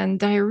nausea and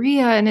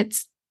diarrhea. And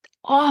it's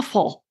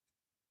awful,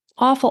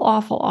 awful,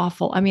 awful,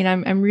 awful. I mean,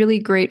 I'm really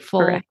grateful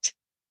Correct.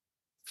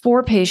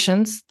 for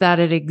patients that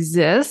it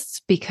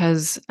exists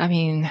because I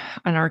mean,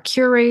 and our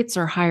cure rates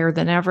are higher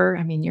than ever.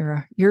 I mean,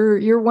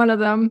 you're one of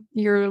them.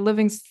 You're a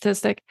living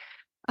statistic.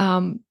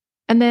 Um,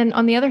 and then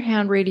on the other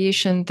hand,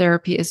 radiation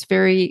therapy is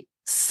very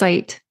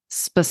site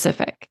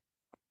specific.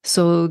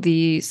 So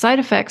the side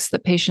effects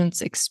that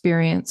patients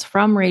experience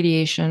from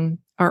radiation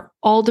are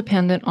all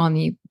dependent on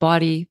the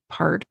body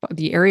part,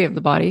 the area of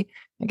the body,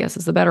 I guess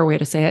is the better way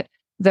to say it,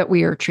 that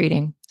we are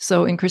treating.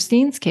 So in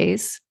Christine's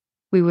case,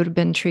 we would have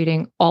been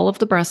treating all of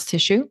the breast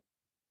tissue.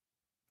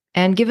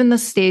 And given the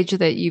stage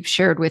that you've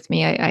shared with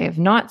me, I have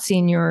not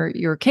seen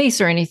your case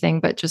or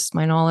anything, but just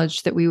my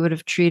knowledge that we would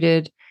have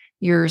treated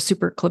your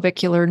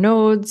supraclavicular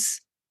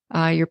nodes,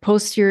 your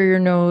posterior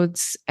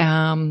nodes,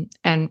 and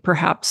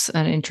perhaps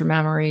an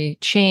intramammary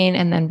chain.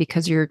 And then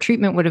because your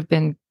treatment would have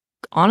been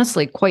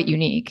honestly quite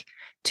unique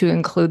to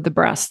include the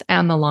breast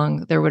and the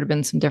lung, there would have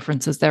been some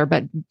differences there.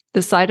 But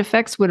the side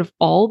effects would have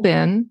all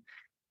been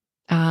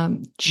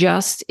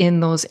just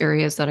in those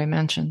areas that I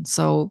mentioned.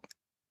 So,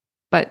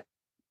 but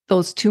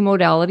those two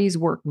modalities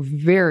work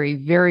very,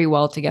 very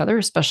well together,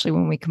 especially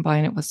when we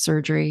combine it with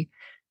surgery.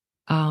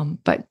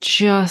 But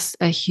just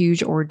a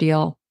huge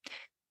ordeal.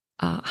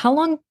 How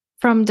long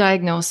from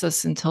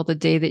diagnosis until the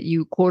day that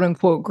you quote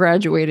unquote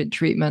graduated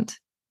treatment?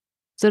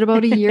 Is it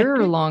about a year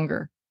or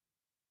longer?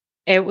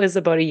 It was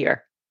about a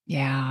year.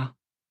 Yeah.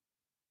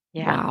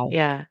 Yeah, Wow.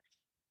 yeah.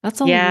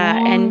 That's a Yeah,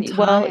 long and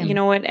well, you time.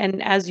 know what,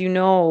 and as you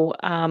know,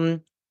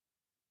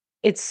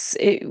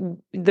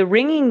 the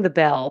ringing the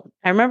bell.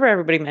 I remember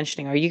everybody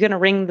mentioning, "Are you gonna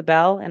ring the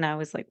bell?" And I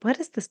was like, "What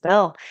is this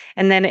bell?"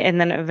 And then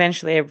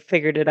eventually I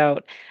figured it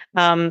out.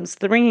 So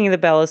the ringing of the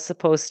bell is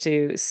supposed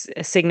to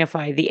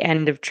signify the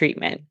end of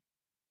treatment.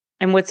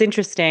 And what's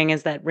interesting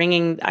is that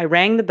I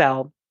rang the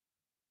bell,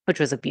 which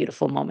was a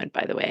beautiful moment,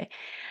 by the way.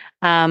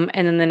 And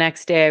then the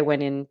next day I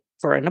went in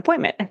for an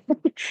appointment.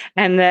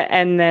 And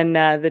then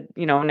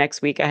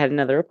next week I had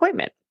another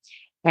appointment.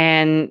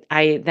 And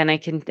I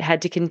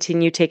had to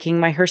continue taking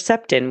my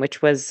Herceptin,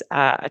 which was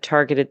a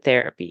targeted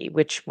therapy,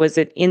 which was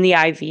in the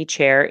IV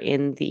chair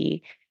in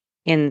the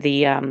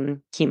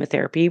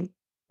chemotherapy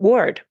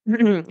ward.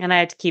 And I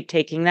had to keep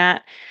taking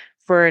that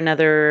for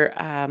another,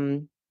 I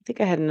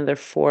think I had another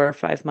 4 or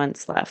 5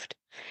 months left.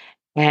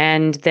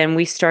 And then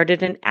we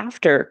started an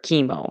after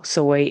chemo,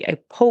 so a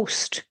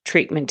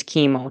post-treatment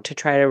chemo to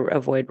try to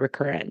avoid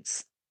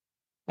recurrence.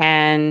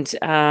 And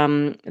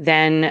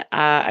then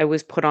I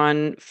was put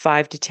on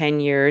 5 to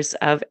 10 years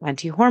of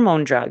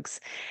anti-hormone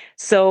drugs.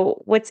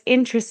 So what's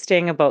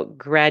interesting about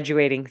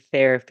graduating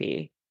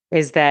therapy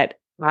is that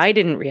I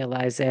didn't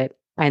realize it,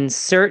 and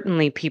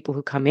certainly people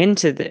who come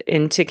into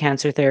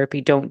cancer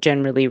therapy don't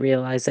generally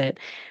realize it.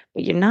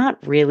 But you're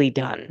not really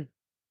done.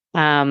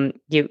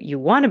 You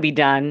want to be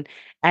done,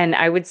 and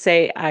I would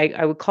say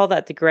I would call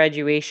that the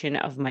graduation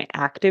of my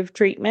active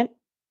treatment,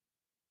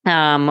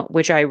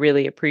 which I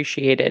really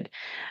appreciated.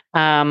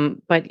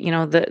 But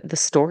the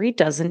story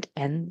doesn't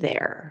end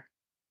there.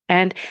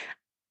 And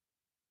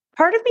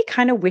part of me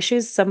kind of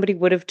wishes somebody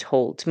would have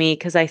told me,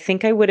 because I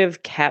think I would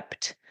have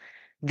kept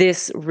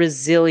this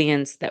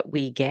resilience that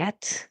we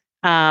get.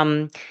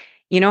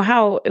 You know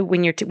how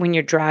when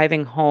you're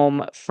driving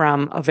home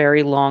from a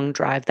very long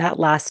drive, that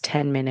last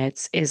 10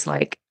 minutes is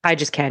like, I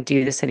just can't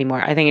do this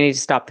anymore. I think I need to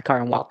stop the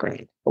car and walk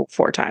around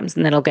 4 times,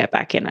 and then I'll get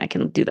back in. I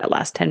can do that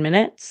last 10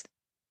 minutes.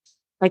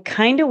 I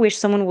kinda wish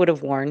someone would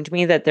have warned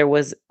me that there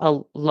was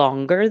a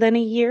longer than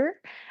a year,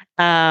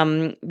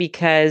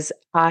 because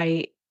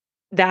I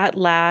that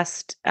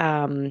last,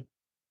 um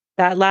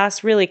that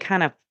last really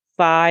kind of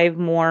 5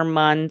 more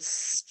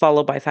months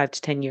followed by 5 to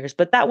 10 years,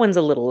 but that one's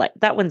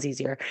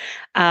easier.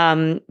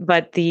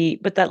 But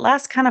that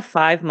last kind of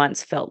 5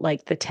 months felt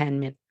like the 10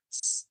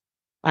 minutes.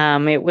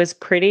 It was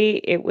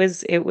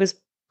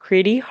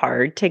pretty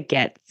hard to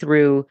get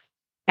through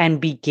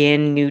and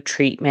begin new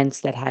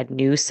treatments that had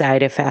new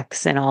side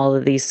effects and all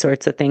of these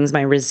sorts of things.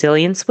 My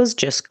resilience was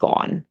just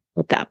gone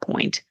at that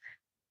point.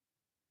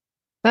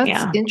 That's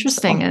Yeah,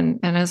 interesting, so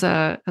and as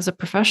a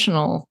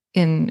professional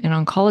in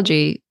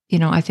oncology,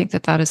 I think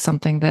that that is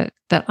something that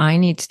I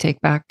need to take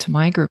back to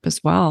my group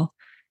as well,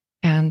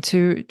 and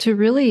to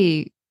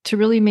really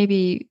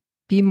maybe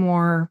be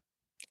more,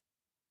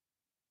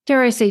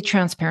 dare I say,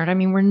 transparent. I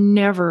mean, we're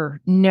never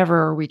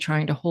are we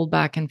trying to hold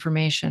back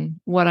information.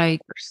 What I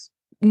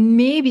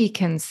maybe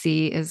can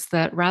see is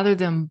that rather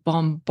than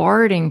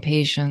bombarding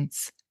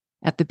patients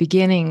at the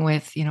beginning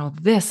with,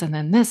 this and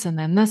then this and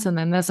then this and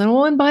then this, and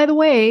oh, and by the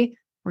way,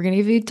 we're going to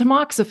give you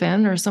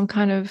tamoxifen or some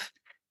kind of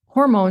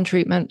hormone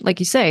treatment, like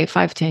you say,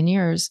 5, 10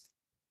 years.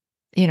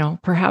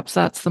 Perhaps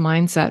that's the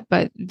mindset,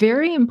 but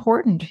very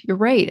important. You're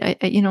right.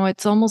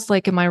 It's almost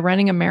like, am I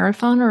running a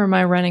marathon or am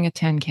I running a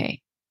 10K?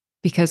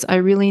 Because I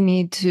really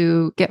need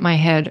to get my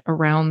head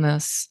around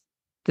this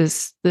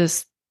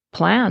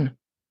plan.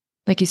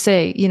 Like you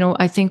say,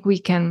 I think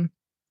when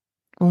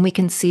we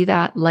can see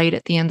that light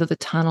at the end of the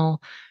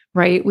tunnel,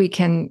 right? We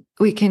can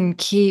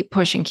keep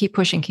pushing, keep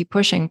pushing, keep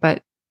pushing.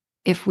 But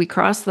if we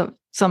cross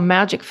some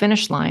magic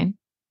finish line,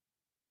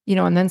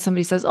 and then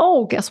somebody says,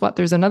 "Oh, guess what?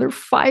 There's another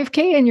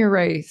 5K in your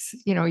race."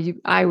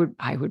 I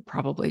would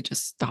probably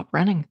just stop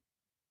running.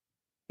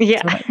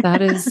 yeah. So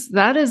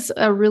that is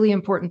a really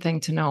important thing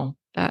to know.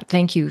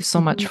 Thank you so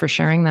much Mhm. for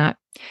sharing that.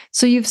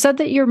 So you've said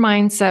that your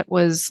mindset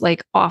was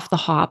like off the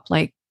hop,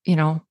 like,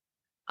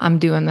 I'm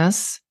doing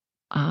this.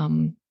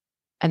 Um,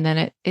 and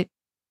then it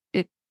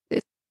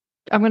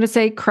I'm going to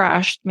say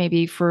crashed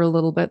maybe for a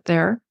little bit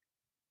there.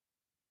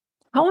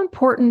 How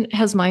important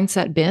has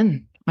mindset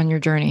been on your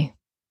journey?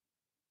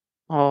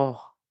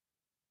 Oh,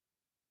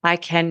 I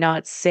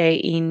cannot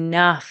say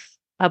enough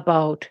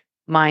about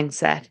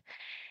mindset.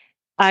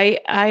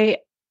 I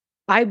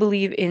I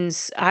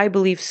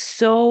believe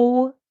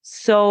so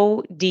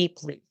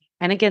deeply.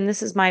 And again,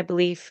 this is my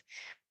belief,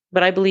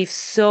 but I believe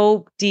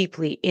so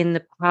deeply in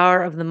the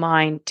power of the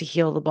mind to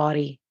heal the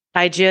body.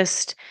 I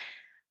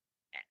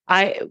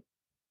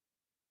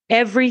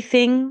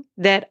Everything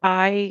that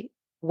I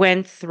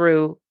went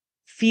through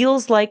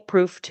feels like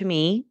proof to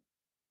me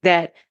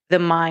that the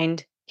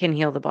mind can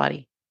heal the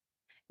body.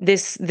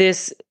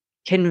 This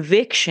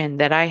conviction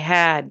that I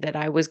had that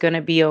I was going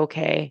to be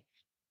okay,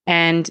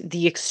 and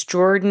the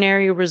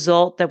extraordinary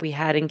result that we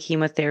had in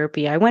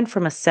chemotherapy. I went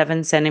from a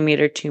 7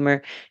 centimeter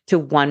tumor to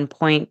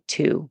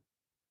 1.2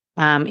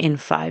 in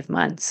 5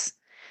 months.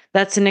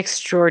 That's an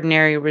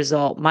extraordinary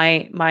result.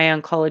 My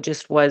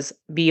oncologist was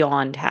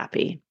beyond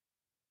happy.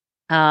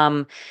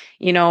 The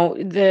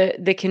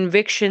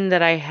conviction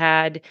that I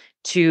had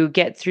to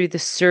get through the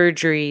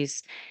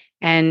surgeries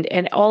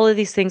and all of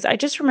these things. I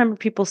just remember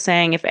people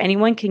saying, if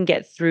anyone can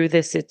get through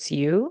this, it's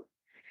you.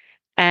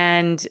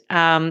 And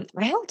I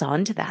held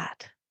on to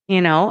that.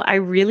 I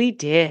really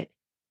did.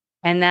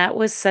 And that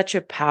was such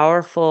a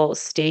powerful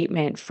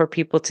statement for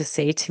people to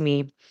say to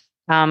me,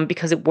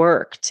 because it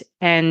worked.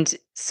 And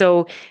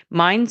so,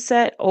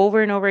 mindset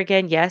over and over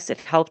again, yes, it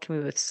helped me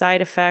with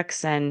side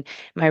effects and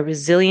my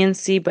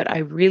resiliency, but I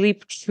really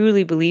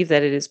truly believe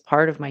that it is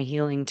part of my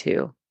healing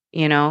too,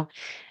 you know?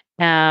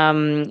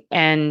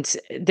 And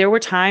there were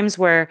times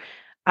where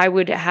I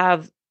would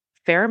have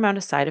fair amount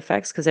of side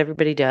effects because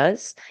everybody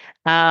does.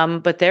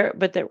 But there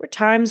were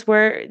times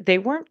where they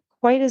weren't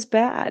quite as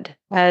bad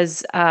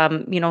as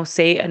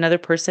say another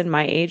person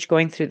my age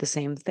going through the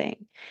same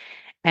thing.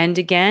 And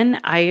again,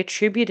 I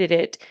attributed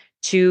it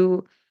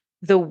to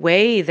the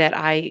way that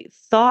I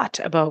thought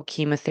about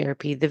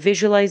chemotherapy, the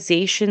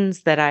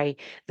visualizations that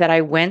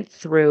I went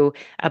through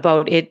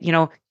about it,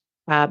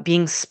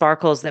 being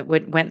sparkles that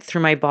went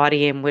through my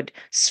body and would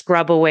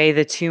scrub away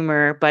the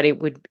tumor, but it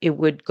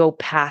would go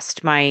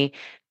past my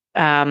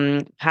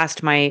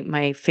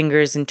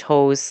fingers and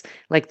toes,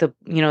 like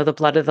the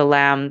blood of the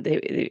lamb.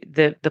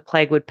 The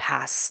plague would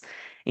pass,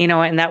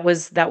 and that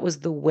was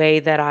the way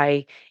that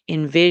I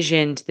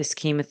envisioned this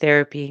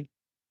chemotherapy.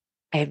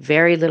 I had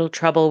very little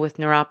trouble with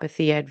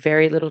neuropathy. I had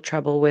very little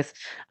trouble with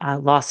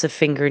loss of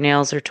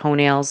fingernails or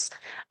toenails.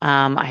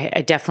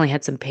 I definitely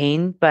had some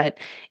pain, but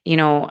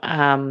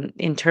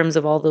in terms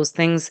of all those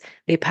things,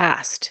 they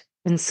passed.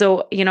 And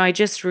so,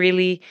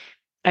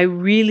 I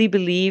really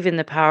believe in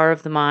the power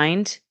of the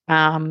mind,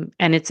 and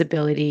its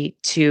ability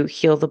to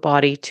heal the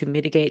body, to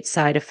mitigate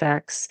side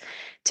effects,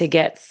 to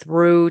get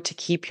through, to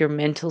keep your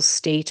mental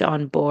state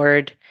on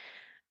board.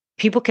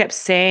 People kept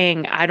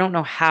saying, "I don't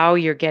know how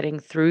you're getting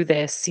through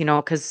this,"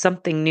 because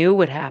something new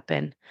would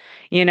happen,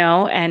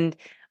 and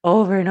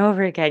over and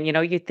over again,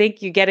 you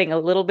think you're getting a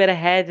little bit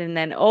ahead and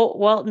then, "Oh,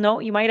 well, no,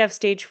 you might have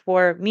stage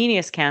 4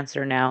 meninous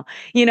cancer now,"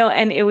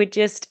 and it would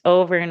just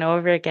over and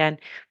over again.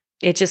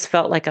 It just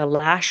felt like a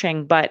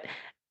lashing, but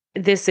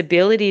this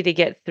ability to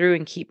get through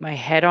and keep my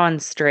head on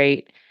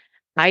straight,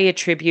 I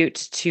attribute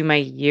to my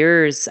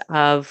years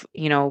of,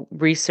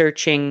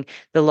 researching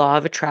the law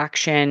of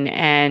attraction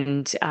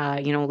and,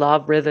 law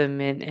of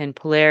rhythm and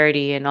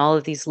polarity and all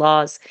of these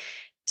laws,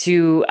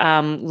 to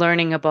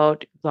learning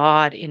about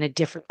God in a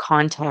different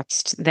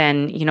context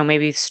than,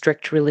 maybe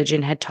strict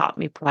religion had taught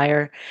me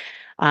prior.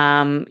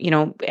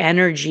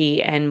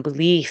 Energy and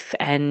belief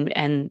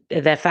and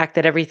the fact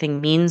that everything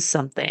means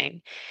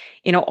something.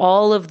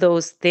 All of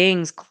those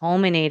things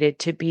culminated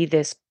to be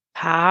this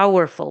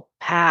powerful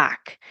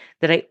pack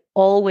that I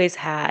always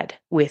had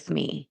with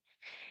me.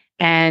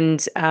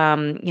 And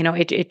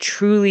it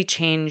truly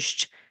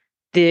changed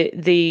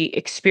the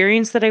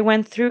experience that I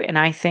went through, and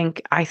I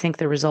think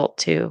the result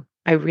too.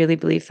 I really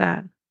believe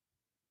that.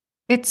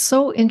 It's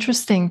so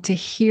interesting to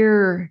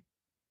hear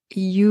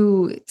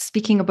you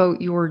speaking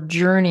about your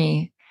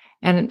journey.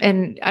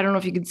 And I don't know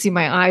if you can see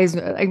my eyes,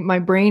 my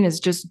brain is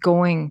just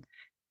going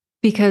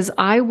because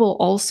I will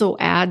also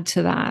add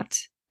to that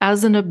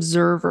as an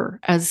observer,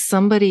 as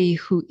somebody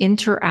who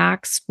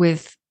interacts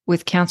with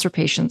cancer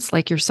patients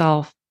like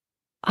yourself.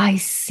 I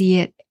see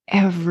it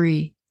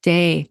every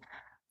day.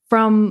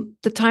 From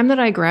the time that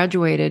I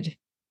graduated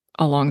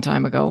a long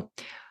time ago,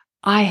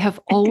 I have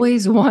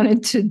always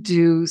wanted to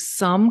do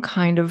some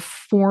kind of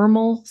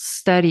formal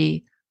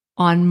study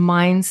on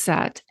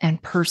mindset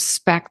and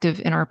perspective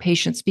in our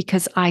patients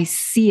because I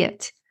see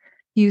it.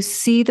 You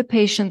see the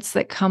patients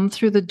that come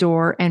through the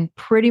door, and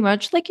pretty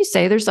much, like you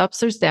say, there's ups,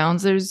 there's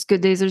downs, there's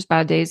good days, there's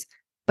bad days,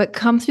 but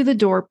come through the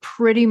door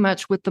pretty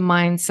much with the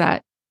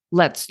mindset,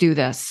 let's do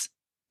this.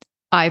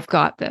 I've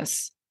got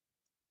this.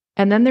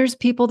 And then there's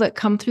people that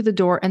come through the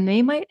door and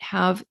they might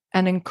have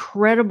an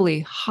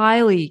incredibly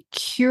highly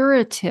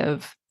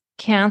curative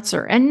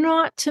cancer. And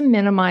not to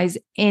minimize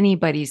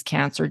anybody's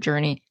cancer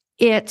journey,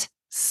 it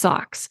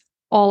sucks.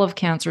 All of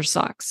cancer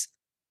sucks.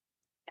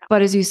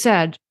 But as you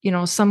said,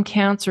 some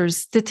cancers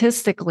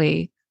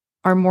statistically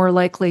are more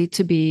likely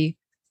to be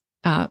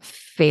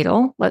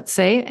fatal, let's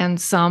say,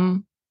 and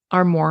some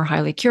are more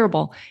highly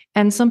curable.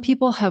 And some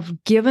people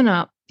have given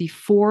up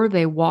before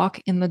they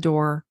walk in the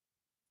door.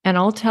 And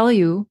I'll tell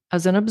you,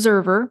 as an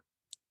observer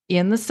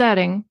in the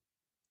setting,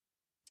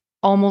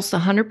 almost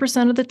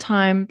 100% of the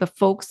time, the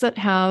folks that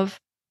have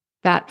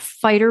that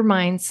fighter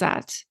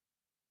mindset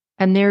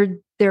and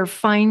they're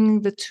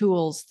finding the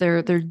tools,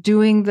 they're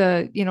doing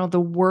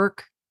the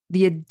work,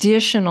 the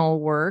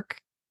additional work,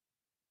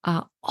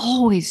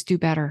 always do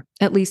better,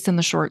 at least in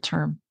the short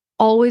term.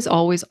 Always,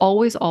 always,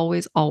 always,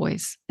 always,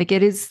 always. Like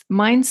it is,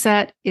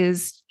 mindset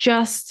is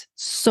just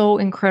so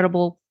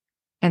incredible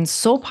and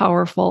so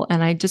powerful.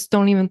 And I just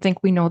don't even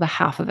think we know the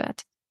half of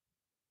it.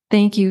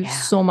 Thank you Yeah.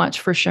 so much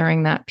for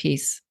sharing that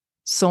piece.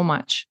 So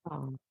much.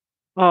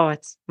 Oh,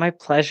 it's my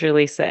pleasure,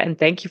 Lisa. And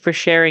thank you for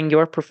sharing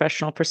your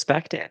professional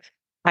perspective.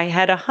 I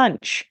had a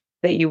hunch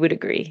that you would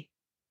agree.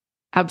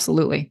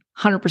 Absolutely.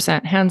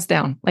 100%, hands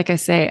down. Like I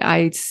say,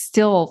 I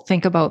still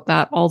think about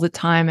that all the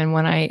time. And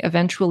when I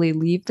eventually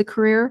leave the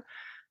career,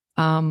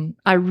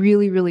 I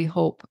really, really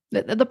hope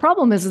that the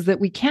problem is that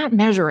we can't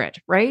measure it,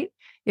 right?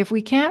 If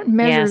we can't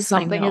measure Yes, I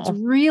something, it's know.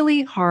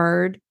 really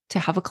hard to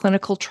have a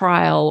clinical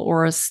trial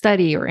or a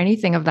study or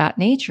anything of that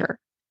nature.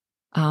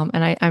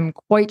 And I'm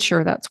quite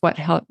sure that's what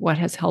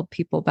has held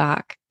people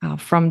back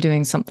from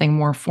doing something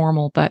more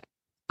formal. But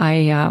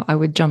I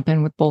would jump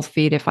in with both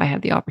feet if I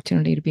had the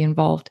opportunity to be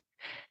involved.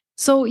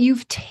 So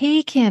you've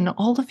taken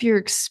all of your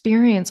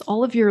experience,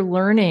 all of your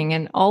learning,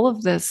 and all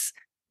of this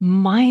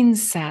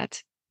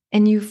mindset,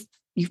 and you've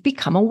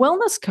become a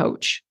wellness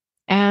coach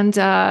and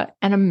a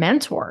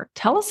mentor.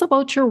 Tell us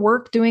about your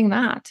work doing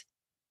that.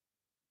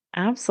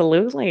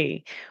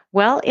 Absolutely.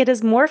 Well, it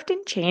has morphed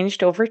and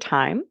changed over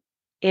time.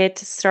 It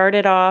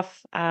started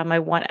off, I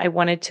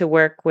wanted to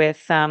work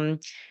with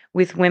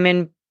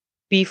women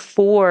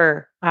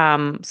before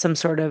some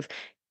sort of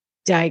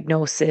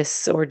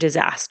diagnosis or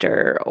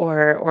disaster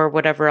or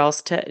whatever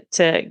else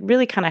to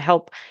really kind of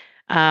help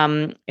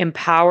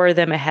empower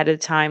them ahead of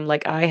time,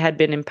 like I had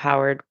been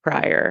empowered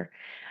prior,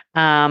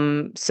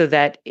 so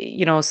that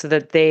so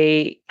that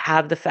they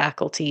have the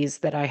faculties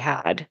that I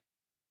had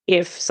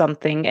if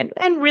something,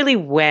 and really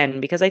when,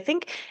 because I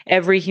think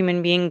every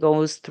human being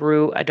goes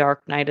through a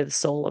dark night of the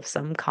soul of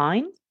some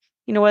kind,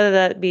 whether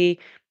that be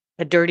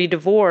a dirty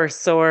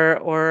divorce or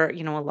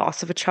a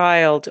loss of a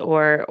child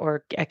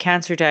or a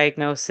cancer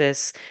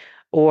diagnosis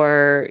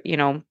or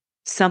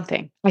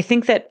something. I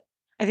think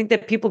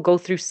that people go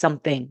through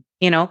something,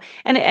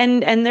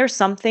 and there's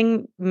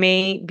something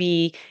may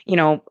be,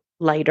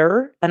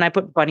 lighter, and I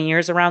put bunny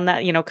ears around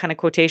that, kind of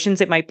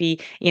quotations. It might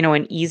be,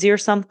 an easier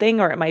something,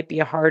 or it might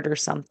be a harder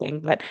something,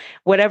 but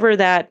whatever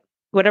that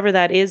whatever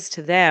that is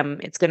to them,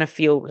 it's going to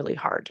feel really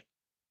hard.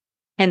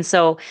 And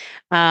so,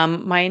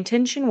 my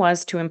intention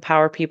was to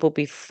empower people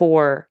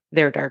before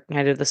their dark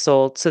night of the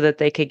soul so that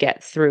they could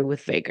get through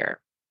with vigor.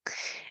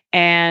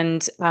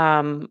 And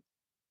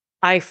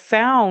I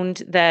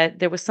found that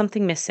there was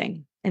something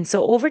missing. And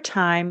so over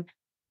time,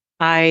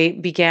 I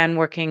began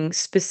working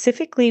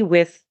specifically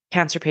with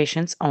cancer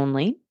patients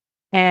only,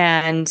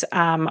 and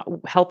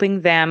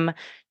helping them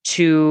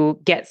to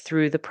get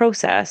through the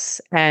process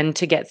and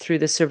to get through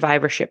the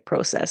survivorship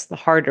process, the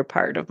harder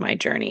part of my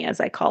journey, as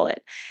I call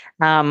it.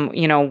 When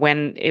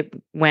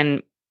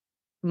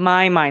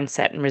my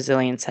mindset and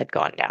resilience had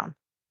gone down,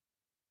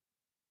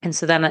 and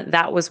so then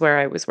that was where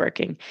I was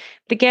working.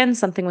 But again,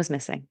 something was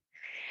missing.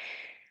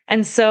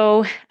 And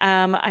so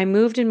I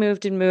moved and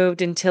moved and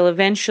moved until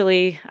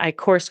eventually I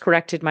course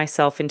corrected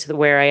myself into the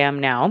where I am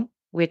now,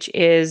 which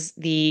is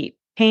the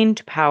pain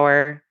to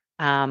power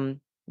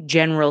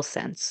general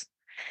sense.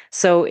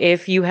 So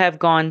if you have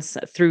gone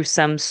through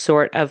some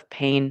sort of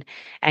pain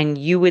and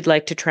you would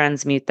like to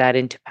transmute that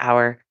into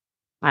power,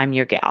 I'm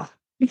your gal.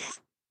 I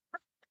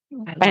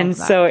And love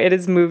that. so it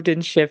has moved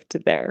and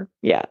shifted there.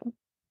 Yeah.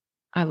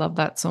 I love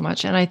that so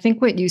much. And I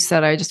think what you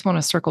said, I just want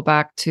to circle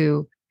back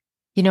to,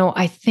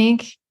 I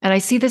think, and I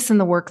see this in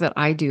the work that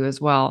I do as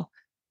well.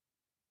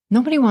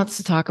 Nobody wants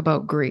to talk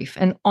about grief.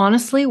 And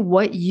honestly,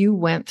 what you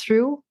went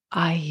through,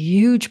 a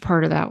huge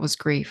part of that was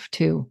grief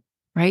too,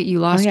 right? You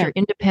Oh, lost yeah. your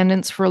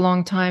independence for a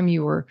long time.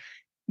 You were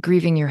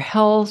grieving your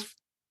health,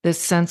 this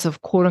sense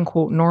of quote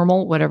unquote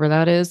normal, whatever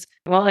that is.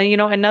 Well, and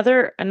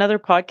another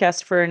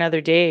podcast for another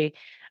day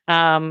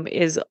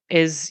is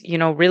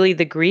really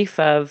the grief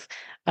of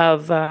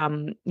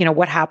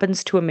what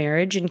happens to a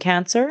marriage in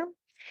cancer,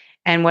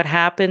 and what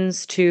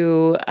happens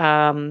to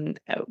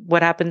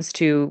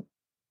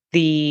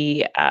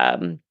the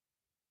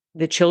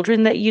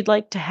children that you'd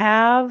like to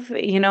have,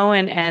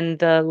 and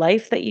the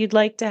life that you'd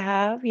like to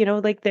have,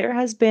 like there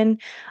has been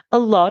a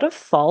lot of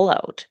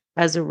fallout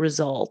as a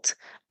result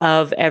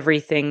of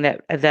everything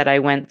that I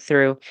went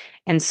through.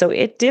 And so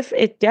it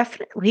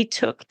definitely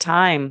took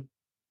time.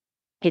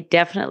 It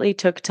definitely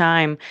took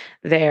time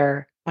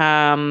there,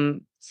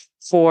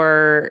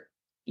 for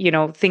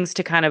things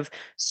to kind of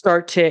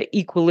start to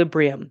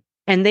equilibrium.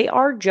 And they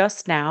are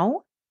just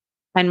now,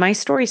 and my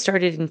story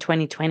started in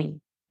 2020,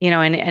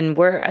 and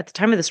we're at the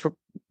time of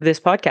this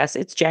podcast,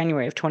 it's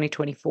January of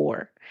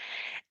 2024.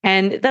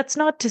 And that's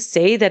not to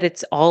say that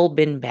it's all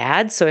been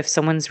bad. So if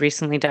someone's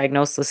recently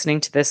diagnosed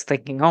listening to this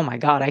thinking, "Oh my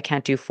god, I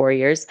can't do 4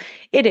 years."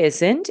 It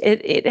isn't.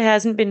 It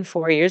hasn't been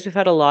 4 years. We've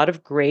had a lot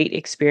of great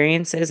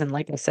experiences, and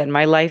like I said,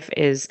 my life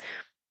is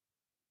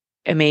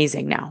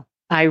amazing now.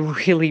 I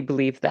really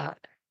believe that.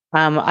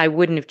 I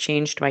wouldn't have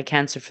changed my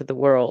cancer for the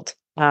world.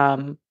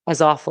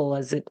 As awful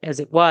as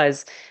it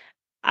was,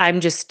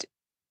 I'm just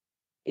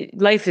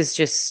life is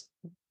just,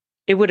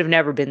 it would have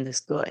never been this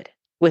good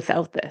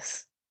without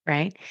this,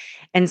 right?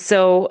 And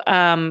so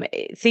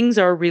things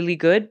are really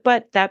good,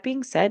 but that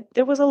being said,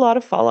 there was a lot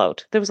of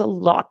fallout. There was a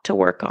lot to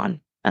work on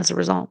as a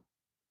result.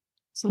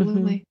 Hmm.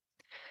 Absolutely.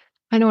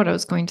 I know what I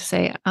was going to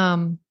say.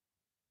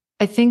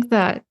 I think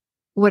that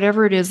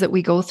whatever it is that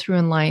we go through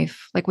in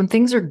life, like when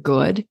things are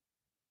good,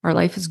 our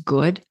life is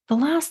good, the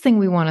last thing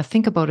we want to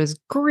think about is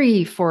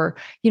grief or,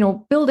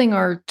 building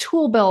our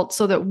tool belt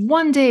so that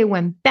one day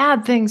when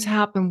bad things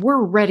happen,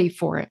 we're ready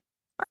for it.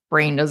 Our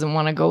brain doesn't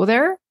want to go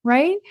there,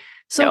 right?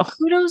 So No.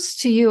 kudos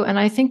to you, and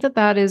I think that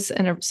that is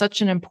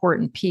such an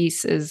important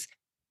piece is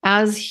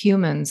as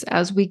humans,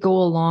 as we go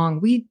along,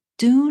 we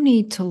do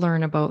need to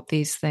learn about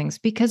these things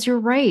because you're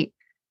right.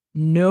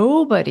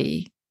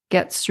 Nobody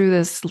gets through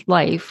this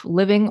life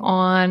living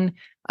on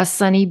a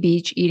sunny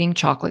beach eating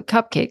chocolate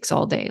cupcakes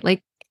all day.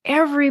 Like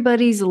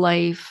everybody's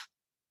life,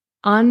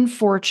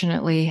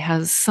 unfortunately,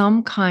 has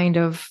some kind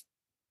of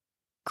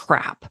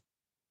crap,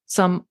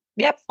 some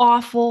Yep.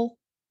 awful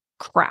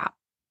crap.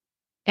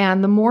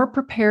 And the more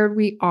prepared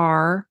we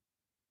are,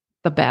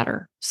 the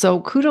better.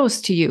 So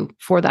kudos to you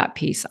for that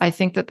piece. I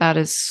think that that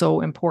is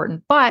so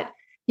important. But,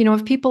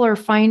 if people are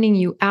finding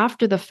you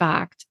after the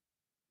fact,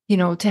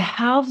 to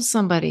have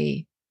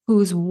somebody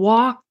who's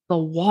walked the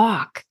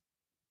walk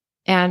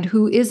and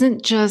who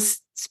isn't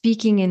just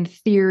speaking in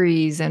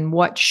theories and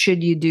what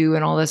should you do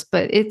and all this,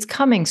 but it's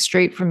coming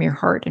straight from your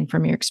heart and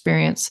from your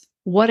experience.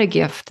 What a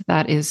gift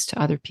that is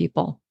to other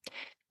people.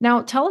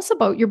 Now, tell us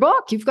about your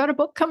book. You've got a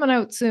book coming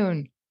out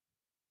soon.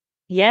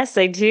 Yes,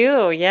 I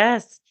do.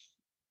 Yes.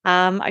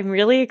 I'm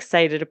really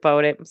excited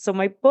about it. So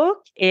my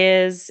book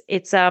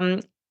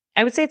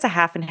I would say it's a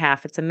half and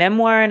half. It's a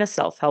memoir and a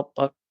self-help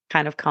book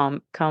kind of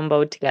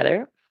comboed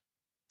together.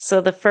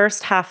 So the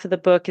first half of the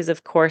book is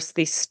of course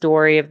the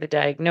story of the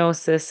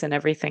diagnosis and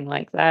everything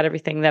like that,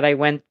 everything that I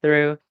went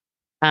through,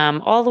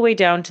 all the way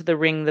down to the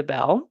ring the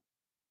bell.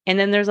 And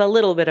then there's a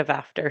little bit of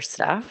after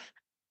stuff.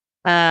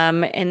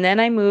 And then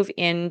I move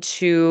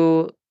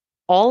into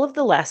all of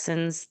the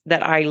lessons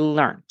that I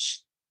learned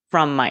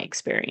from my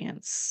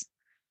experience.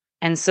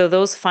 And so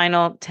those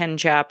final 10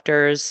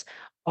 chapters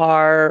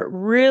are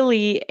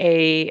really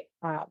a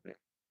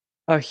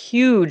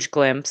huge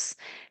glimpse,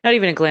 not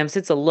even a glimpse,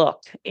 it's a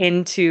look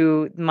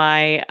into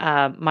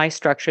my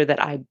structure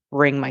that I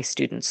bring my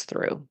students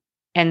through.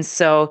 And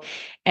so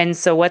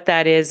what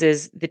that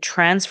is the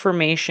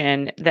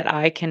transformation that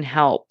I can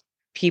help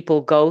people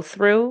go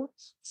through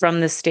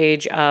from the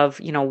stage of,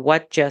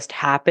 what just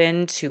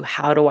happened to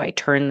how do I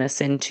turn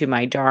this into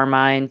my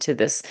dharma, into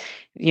this,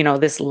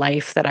 this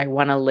life that I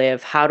want to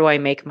live? How do I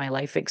make my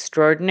life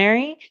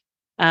extraordinary?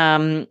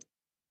 Um,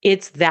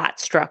 it's that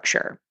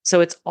structure. So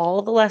it's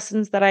all the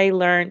lessons that I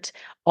learned,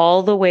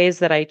 all the ways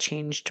that I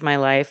changed my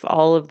life,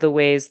 all of the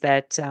ways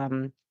that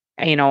I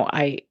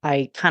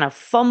kind of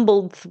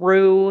fumbled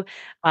through,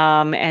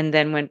 and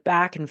then went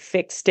back and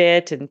fixed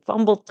it, and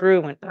fumbled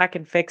through, went back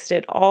and fixed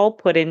it, all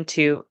put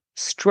into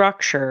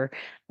structure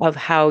of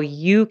how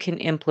you can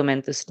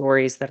implement the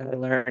stories that I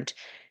learned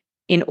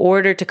in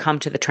order to come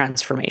to the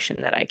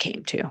transformation that I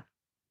came to.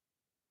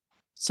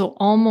 So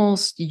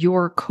almost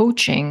your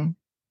coaching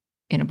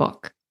in a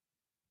book.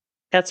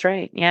 That's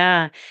right.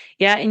 Yeah.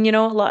 Yeah, and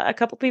a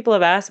couple people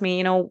have asked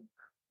me,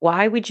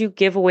 why would you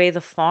give away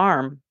the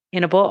farm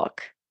in a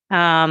book?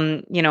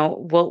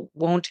 Well,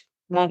 won't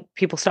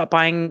people stop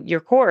buying your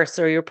course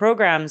or your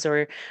programs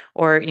or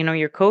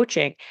your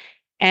coaching?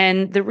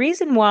 And the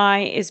reason why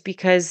is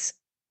because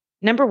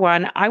number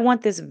 1, I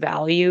want this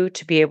value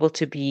to be able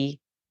to be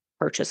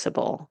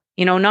purchasable.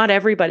 Not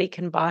everybody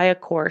can buy a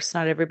course,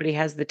 not everybody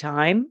has the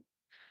time.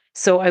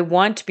 So I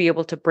want to be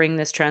able to bring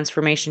this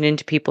transformation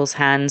into people's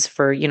hands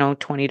for,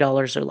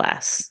 $20 or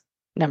less.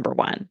 Number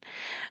 1.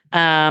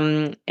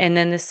 And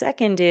then the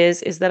second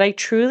is that I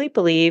truly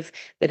believe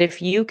that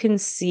if you can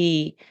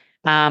see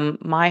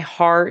my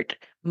heart,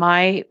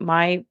 my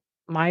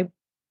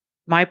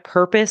my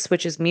purpose,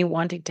 which is me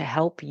wanting to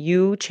help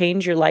you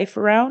change your life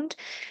around,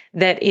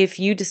 that if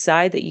you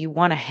decide that you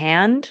want a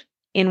hand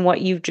in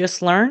what you've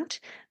just learned,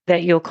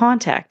 that you'll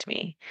contact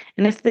me.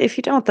 And if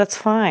you don't, that's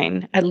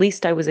fine. At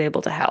least I was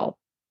able to help.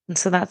 And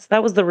so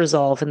that was the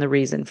resolve and the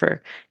reason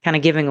for kind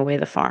of giving away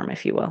the farm,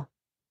 if you will.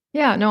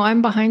 Yeah, no,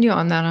 I'm behind you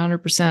on that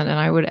 100%. And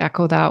I would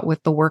echo that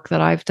with the work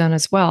that I've done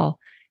as well.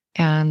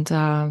 And,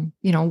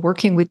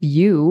 working with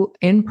you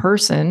in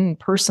person,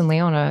 personally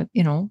on a,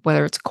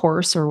 whether it's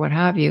course or what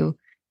have you,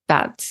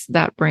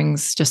 that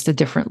brings just a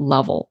different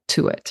level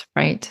to it,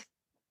 right?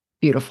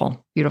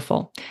 Beautiful,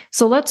 beautiful.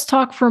 So let's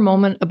talk for a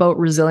moment about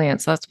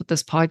resilience. That's what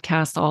this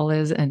podcast all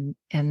is, and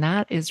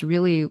that is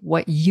really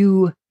what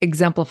you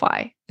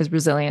exemplify is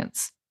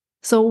resilience.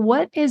 So,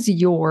 what is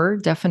your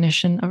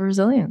definition of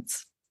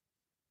resilience?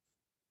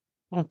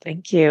 Well,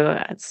 thank you.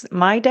 It's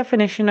my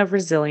definition of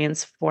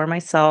resilience for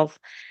myself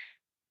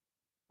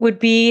would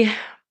be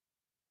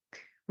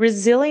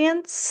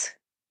resilience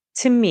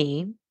to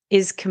me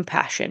is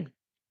compassion.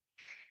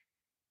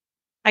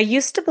 I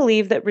used to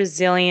believe that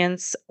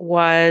resilience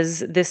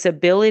was this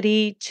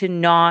ability to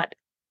not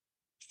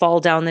fall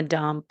down the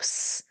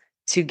dumps,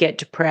 to get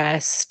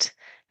depressed,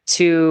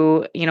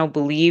 to,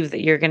 believe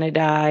that you're going to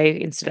die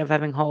instead of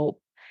having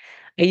hope.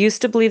 I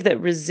used to believe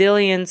that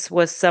resilience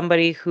was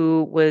somebody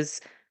who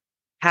was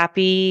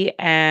happy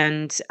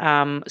and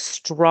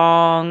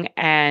strong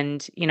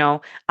and,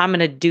 I'm going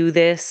to do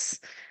this,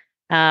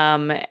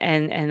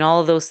 and all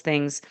of those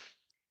things.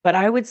 But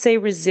I would say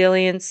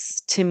resilience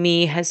to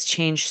me has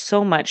changed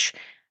so much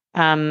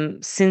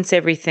since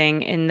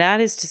everything. And that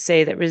is to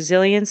say that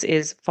resilience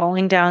is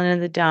falling down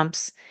in the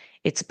dumps.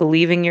 It's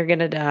believing you're going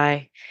to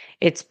die.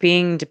 it's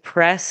being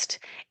depressed,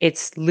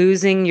 it's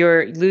losing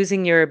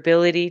your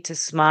ability to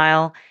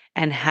smile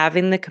and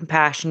having the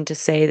compassion to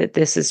say that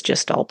this is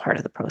just all part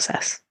of the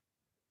process.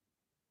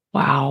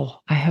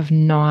 Wow. I have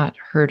not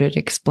heard it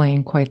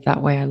explained quite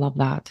that way. I love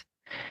that.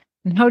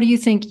 And how do you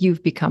think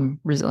you've become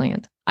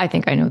resilient? I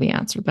think I know the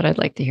answer, but I'd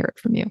like to hear it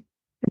from you.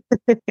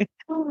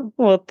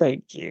 Well,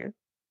 thank you.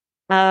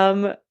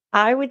 Um,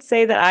 I would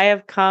say that I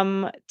have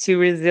come to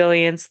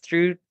resilience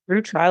through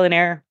trial and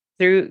error,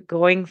 through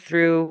going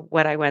through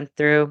what I went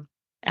through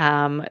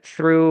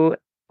over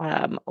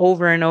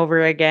and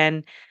over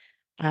again,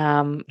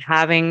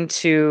 having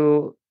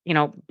to,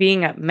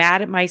 being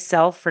mad at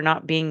myself for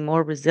not being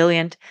more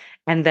resilient,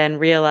 and then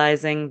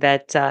realizing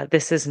that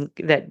this isn't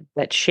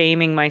that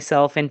shaming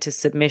myself into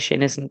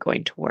submission isn't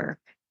going to work.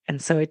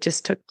 And so it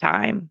just took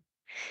time,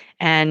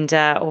 and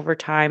over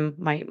time,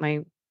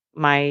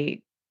 my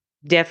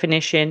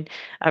definition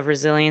of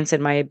resilience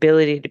and my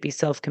ability to be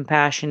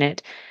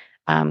self-compassionate,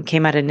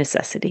 came out of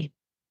necessity.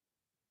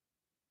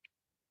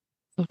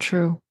 So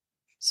true.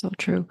 So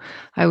true.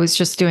 I was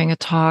just doing a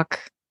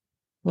talk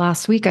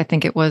last week, I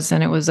think it was,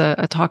 and it was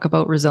a talk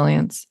about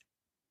resilience.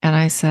 And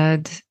I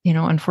said,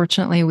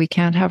 unfortunately, we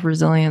can't have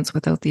resilience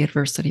without the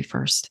adversity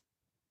first.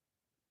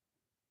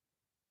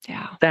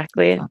 Yeah,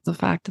 Exactly. that's a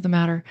fact of the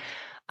matter.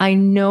 I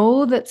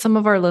know that some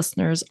of our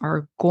listeners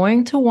are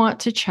going to want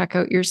to check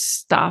out your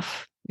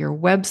stuff, your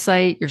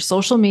website, your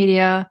social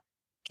media.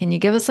 Can you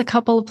give us a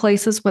couple of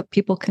places what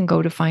people can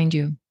go to find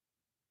you?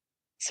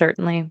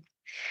 Certainly.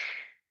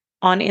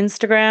 On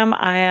Instagram,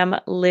 I am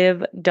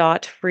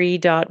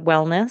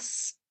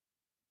live.free.wellness.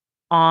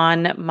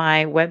 On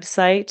my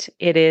website,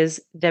 it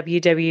is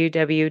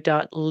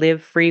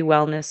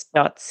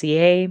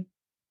www.livefreewellness.ca.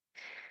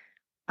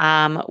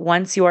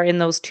 Once you are in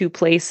those two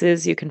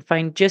places, you can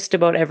find just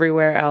about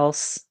everywhere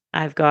else.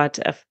 I've got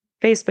a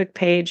Facebook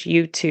page,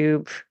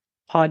 YouTube,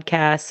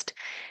 podcast.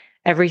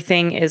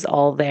 Everything is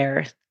all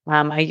there.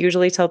 I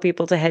usually tell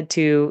people to head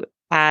to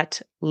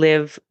at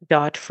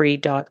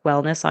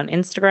live.free.wellness on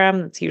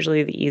Instagram. That's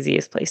usually the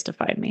easiest place to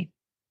find me.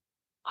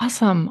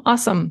 Awesome.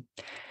 Awesome.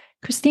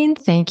 Christine,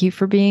 thank you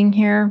for being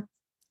here.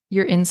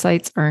 Your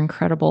insights are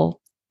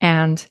incredible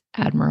and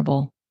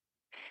admirable.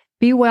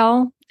 Be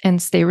well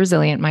and stay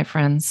resilient, my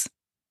friends.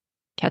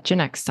 Catch you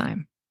next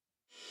time.